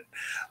going to win it.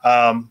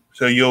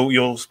 So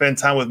you'll spend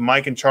time with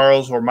Mike and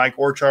Charles, or Mike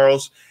or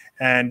Charles,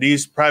 and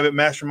these private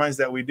masterminds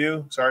that we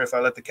do. Sorry if I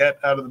let the cat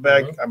out of the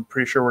bag. Mm-hmm. I'm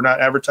pretty sure we're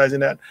not advertising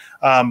that.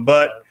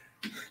 But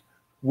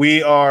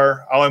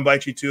I'll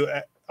invite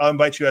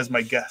you as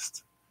my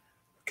guest.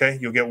 Okay.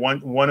 You'll get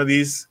one of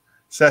these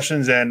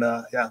sessions, and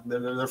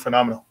they're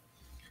phenomenal.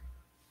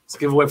 It's a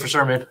giveaway for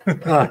sure, man.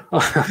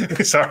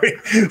 Sorry.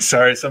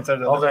 Sometimes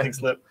I let things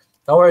slip.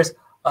 No worries.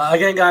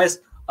 Again, guys,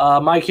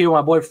 Mike here,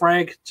 my boy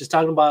Frank, just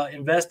talking about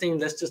investing.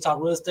 Let's just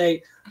talk real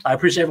estate. I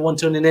appreciate everyone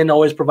tuning in,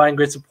 always providing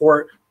great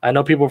support. I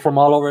know people from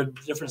all over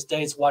different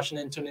states watching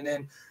in, tuning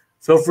in.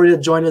 Feel free to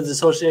join the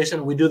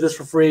association. We do this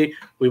for free.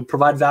 We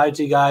provide value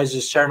to you guys,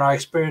 just sharing our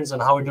experience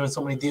and how we're doing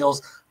so many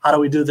deals. How do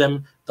we do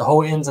them? The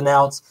whole ins and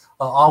outs.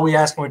 All we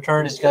ask in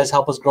return is you guys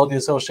help us grow the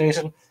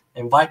association.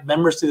 Invite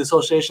members to the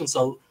association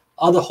so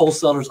other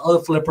wholesalers, other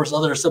flippers,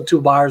 other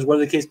sub-2 buyers,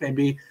 whatever the case may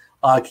be,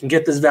 can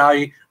get this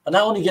value. But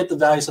not only get the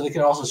value, so they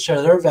can also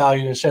share their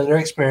value and share their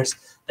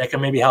experience that can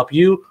maybe help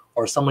you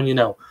or someone you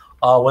know.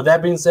 With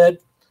that being said,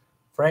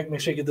 Frank, make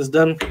sure you get this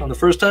done on the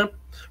first time.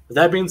 With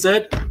that being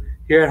said,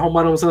 here at Home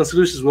Buying Home Selling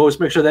Solutions, we always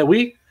make sure that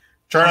we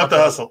turn up the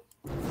hustle.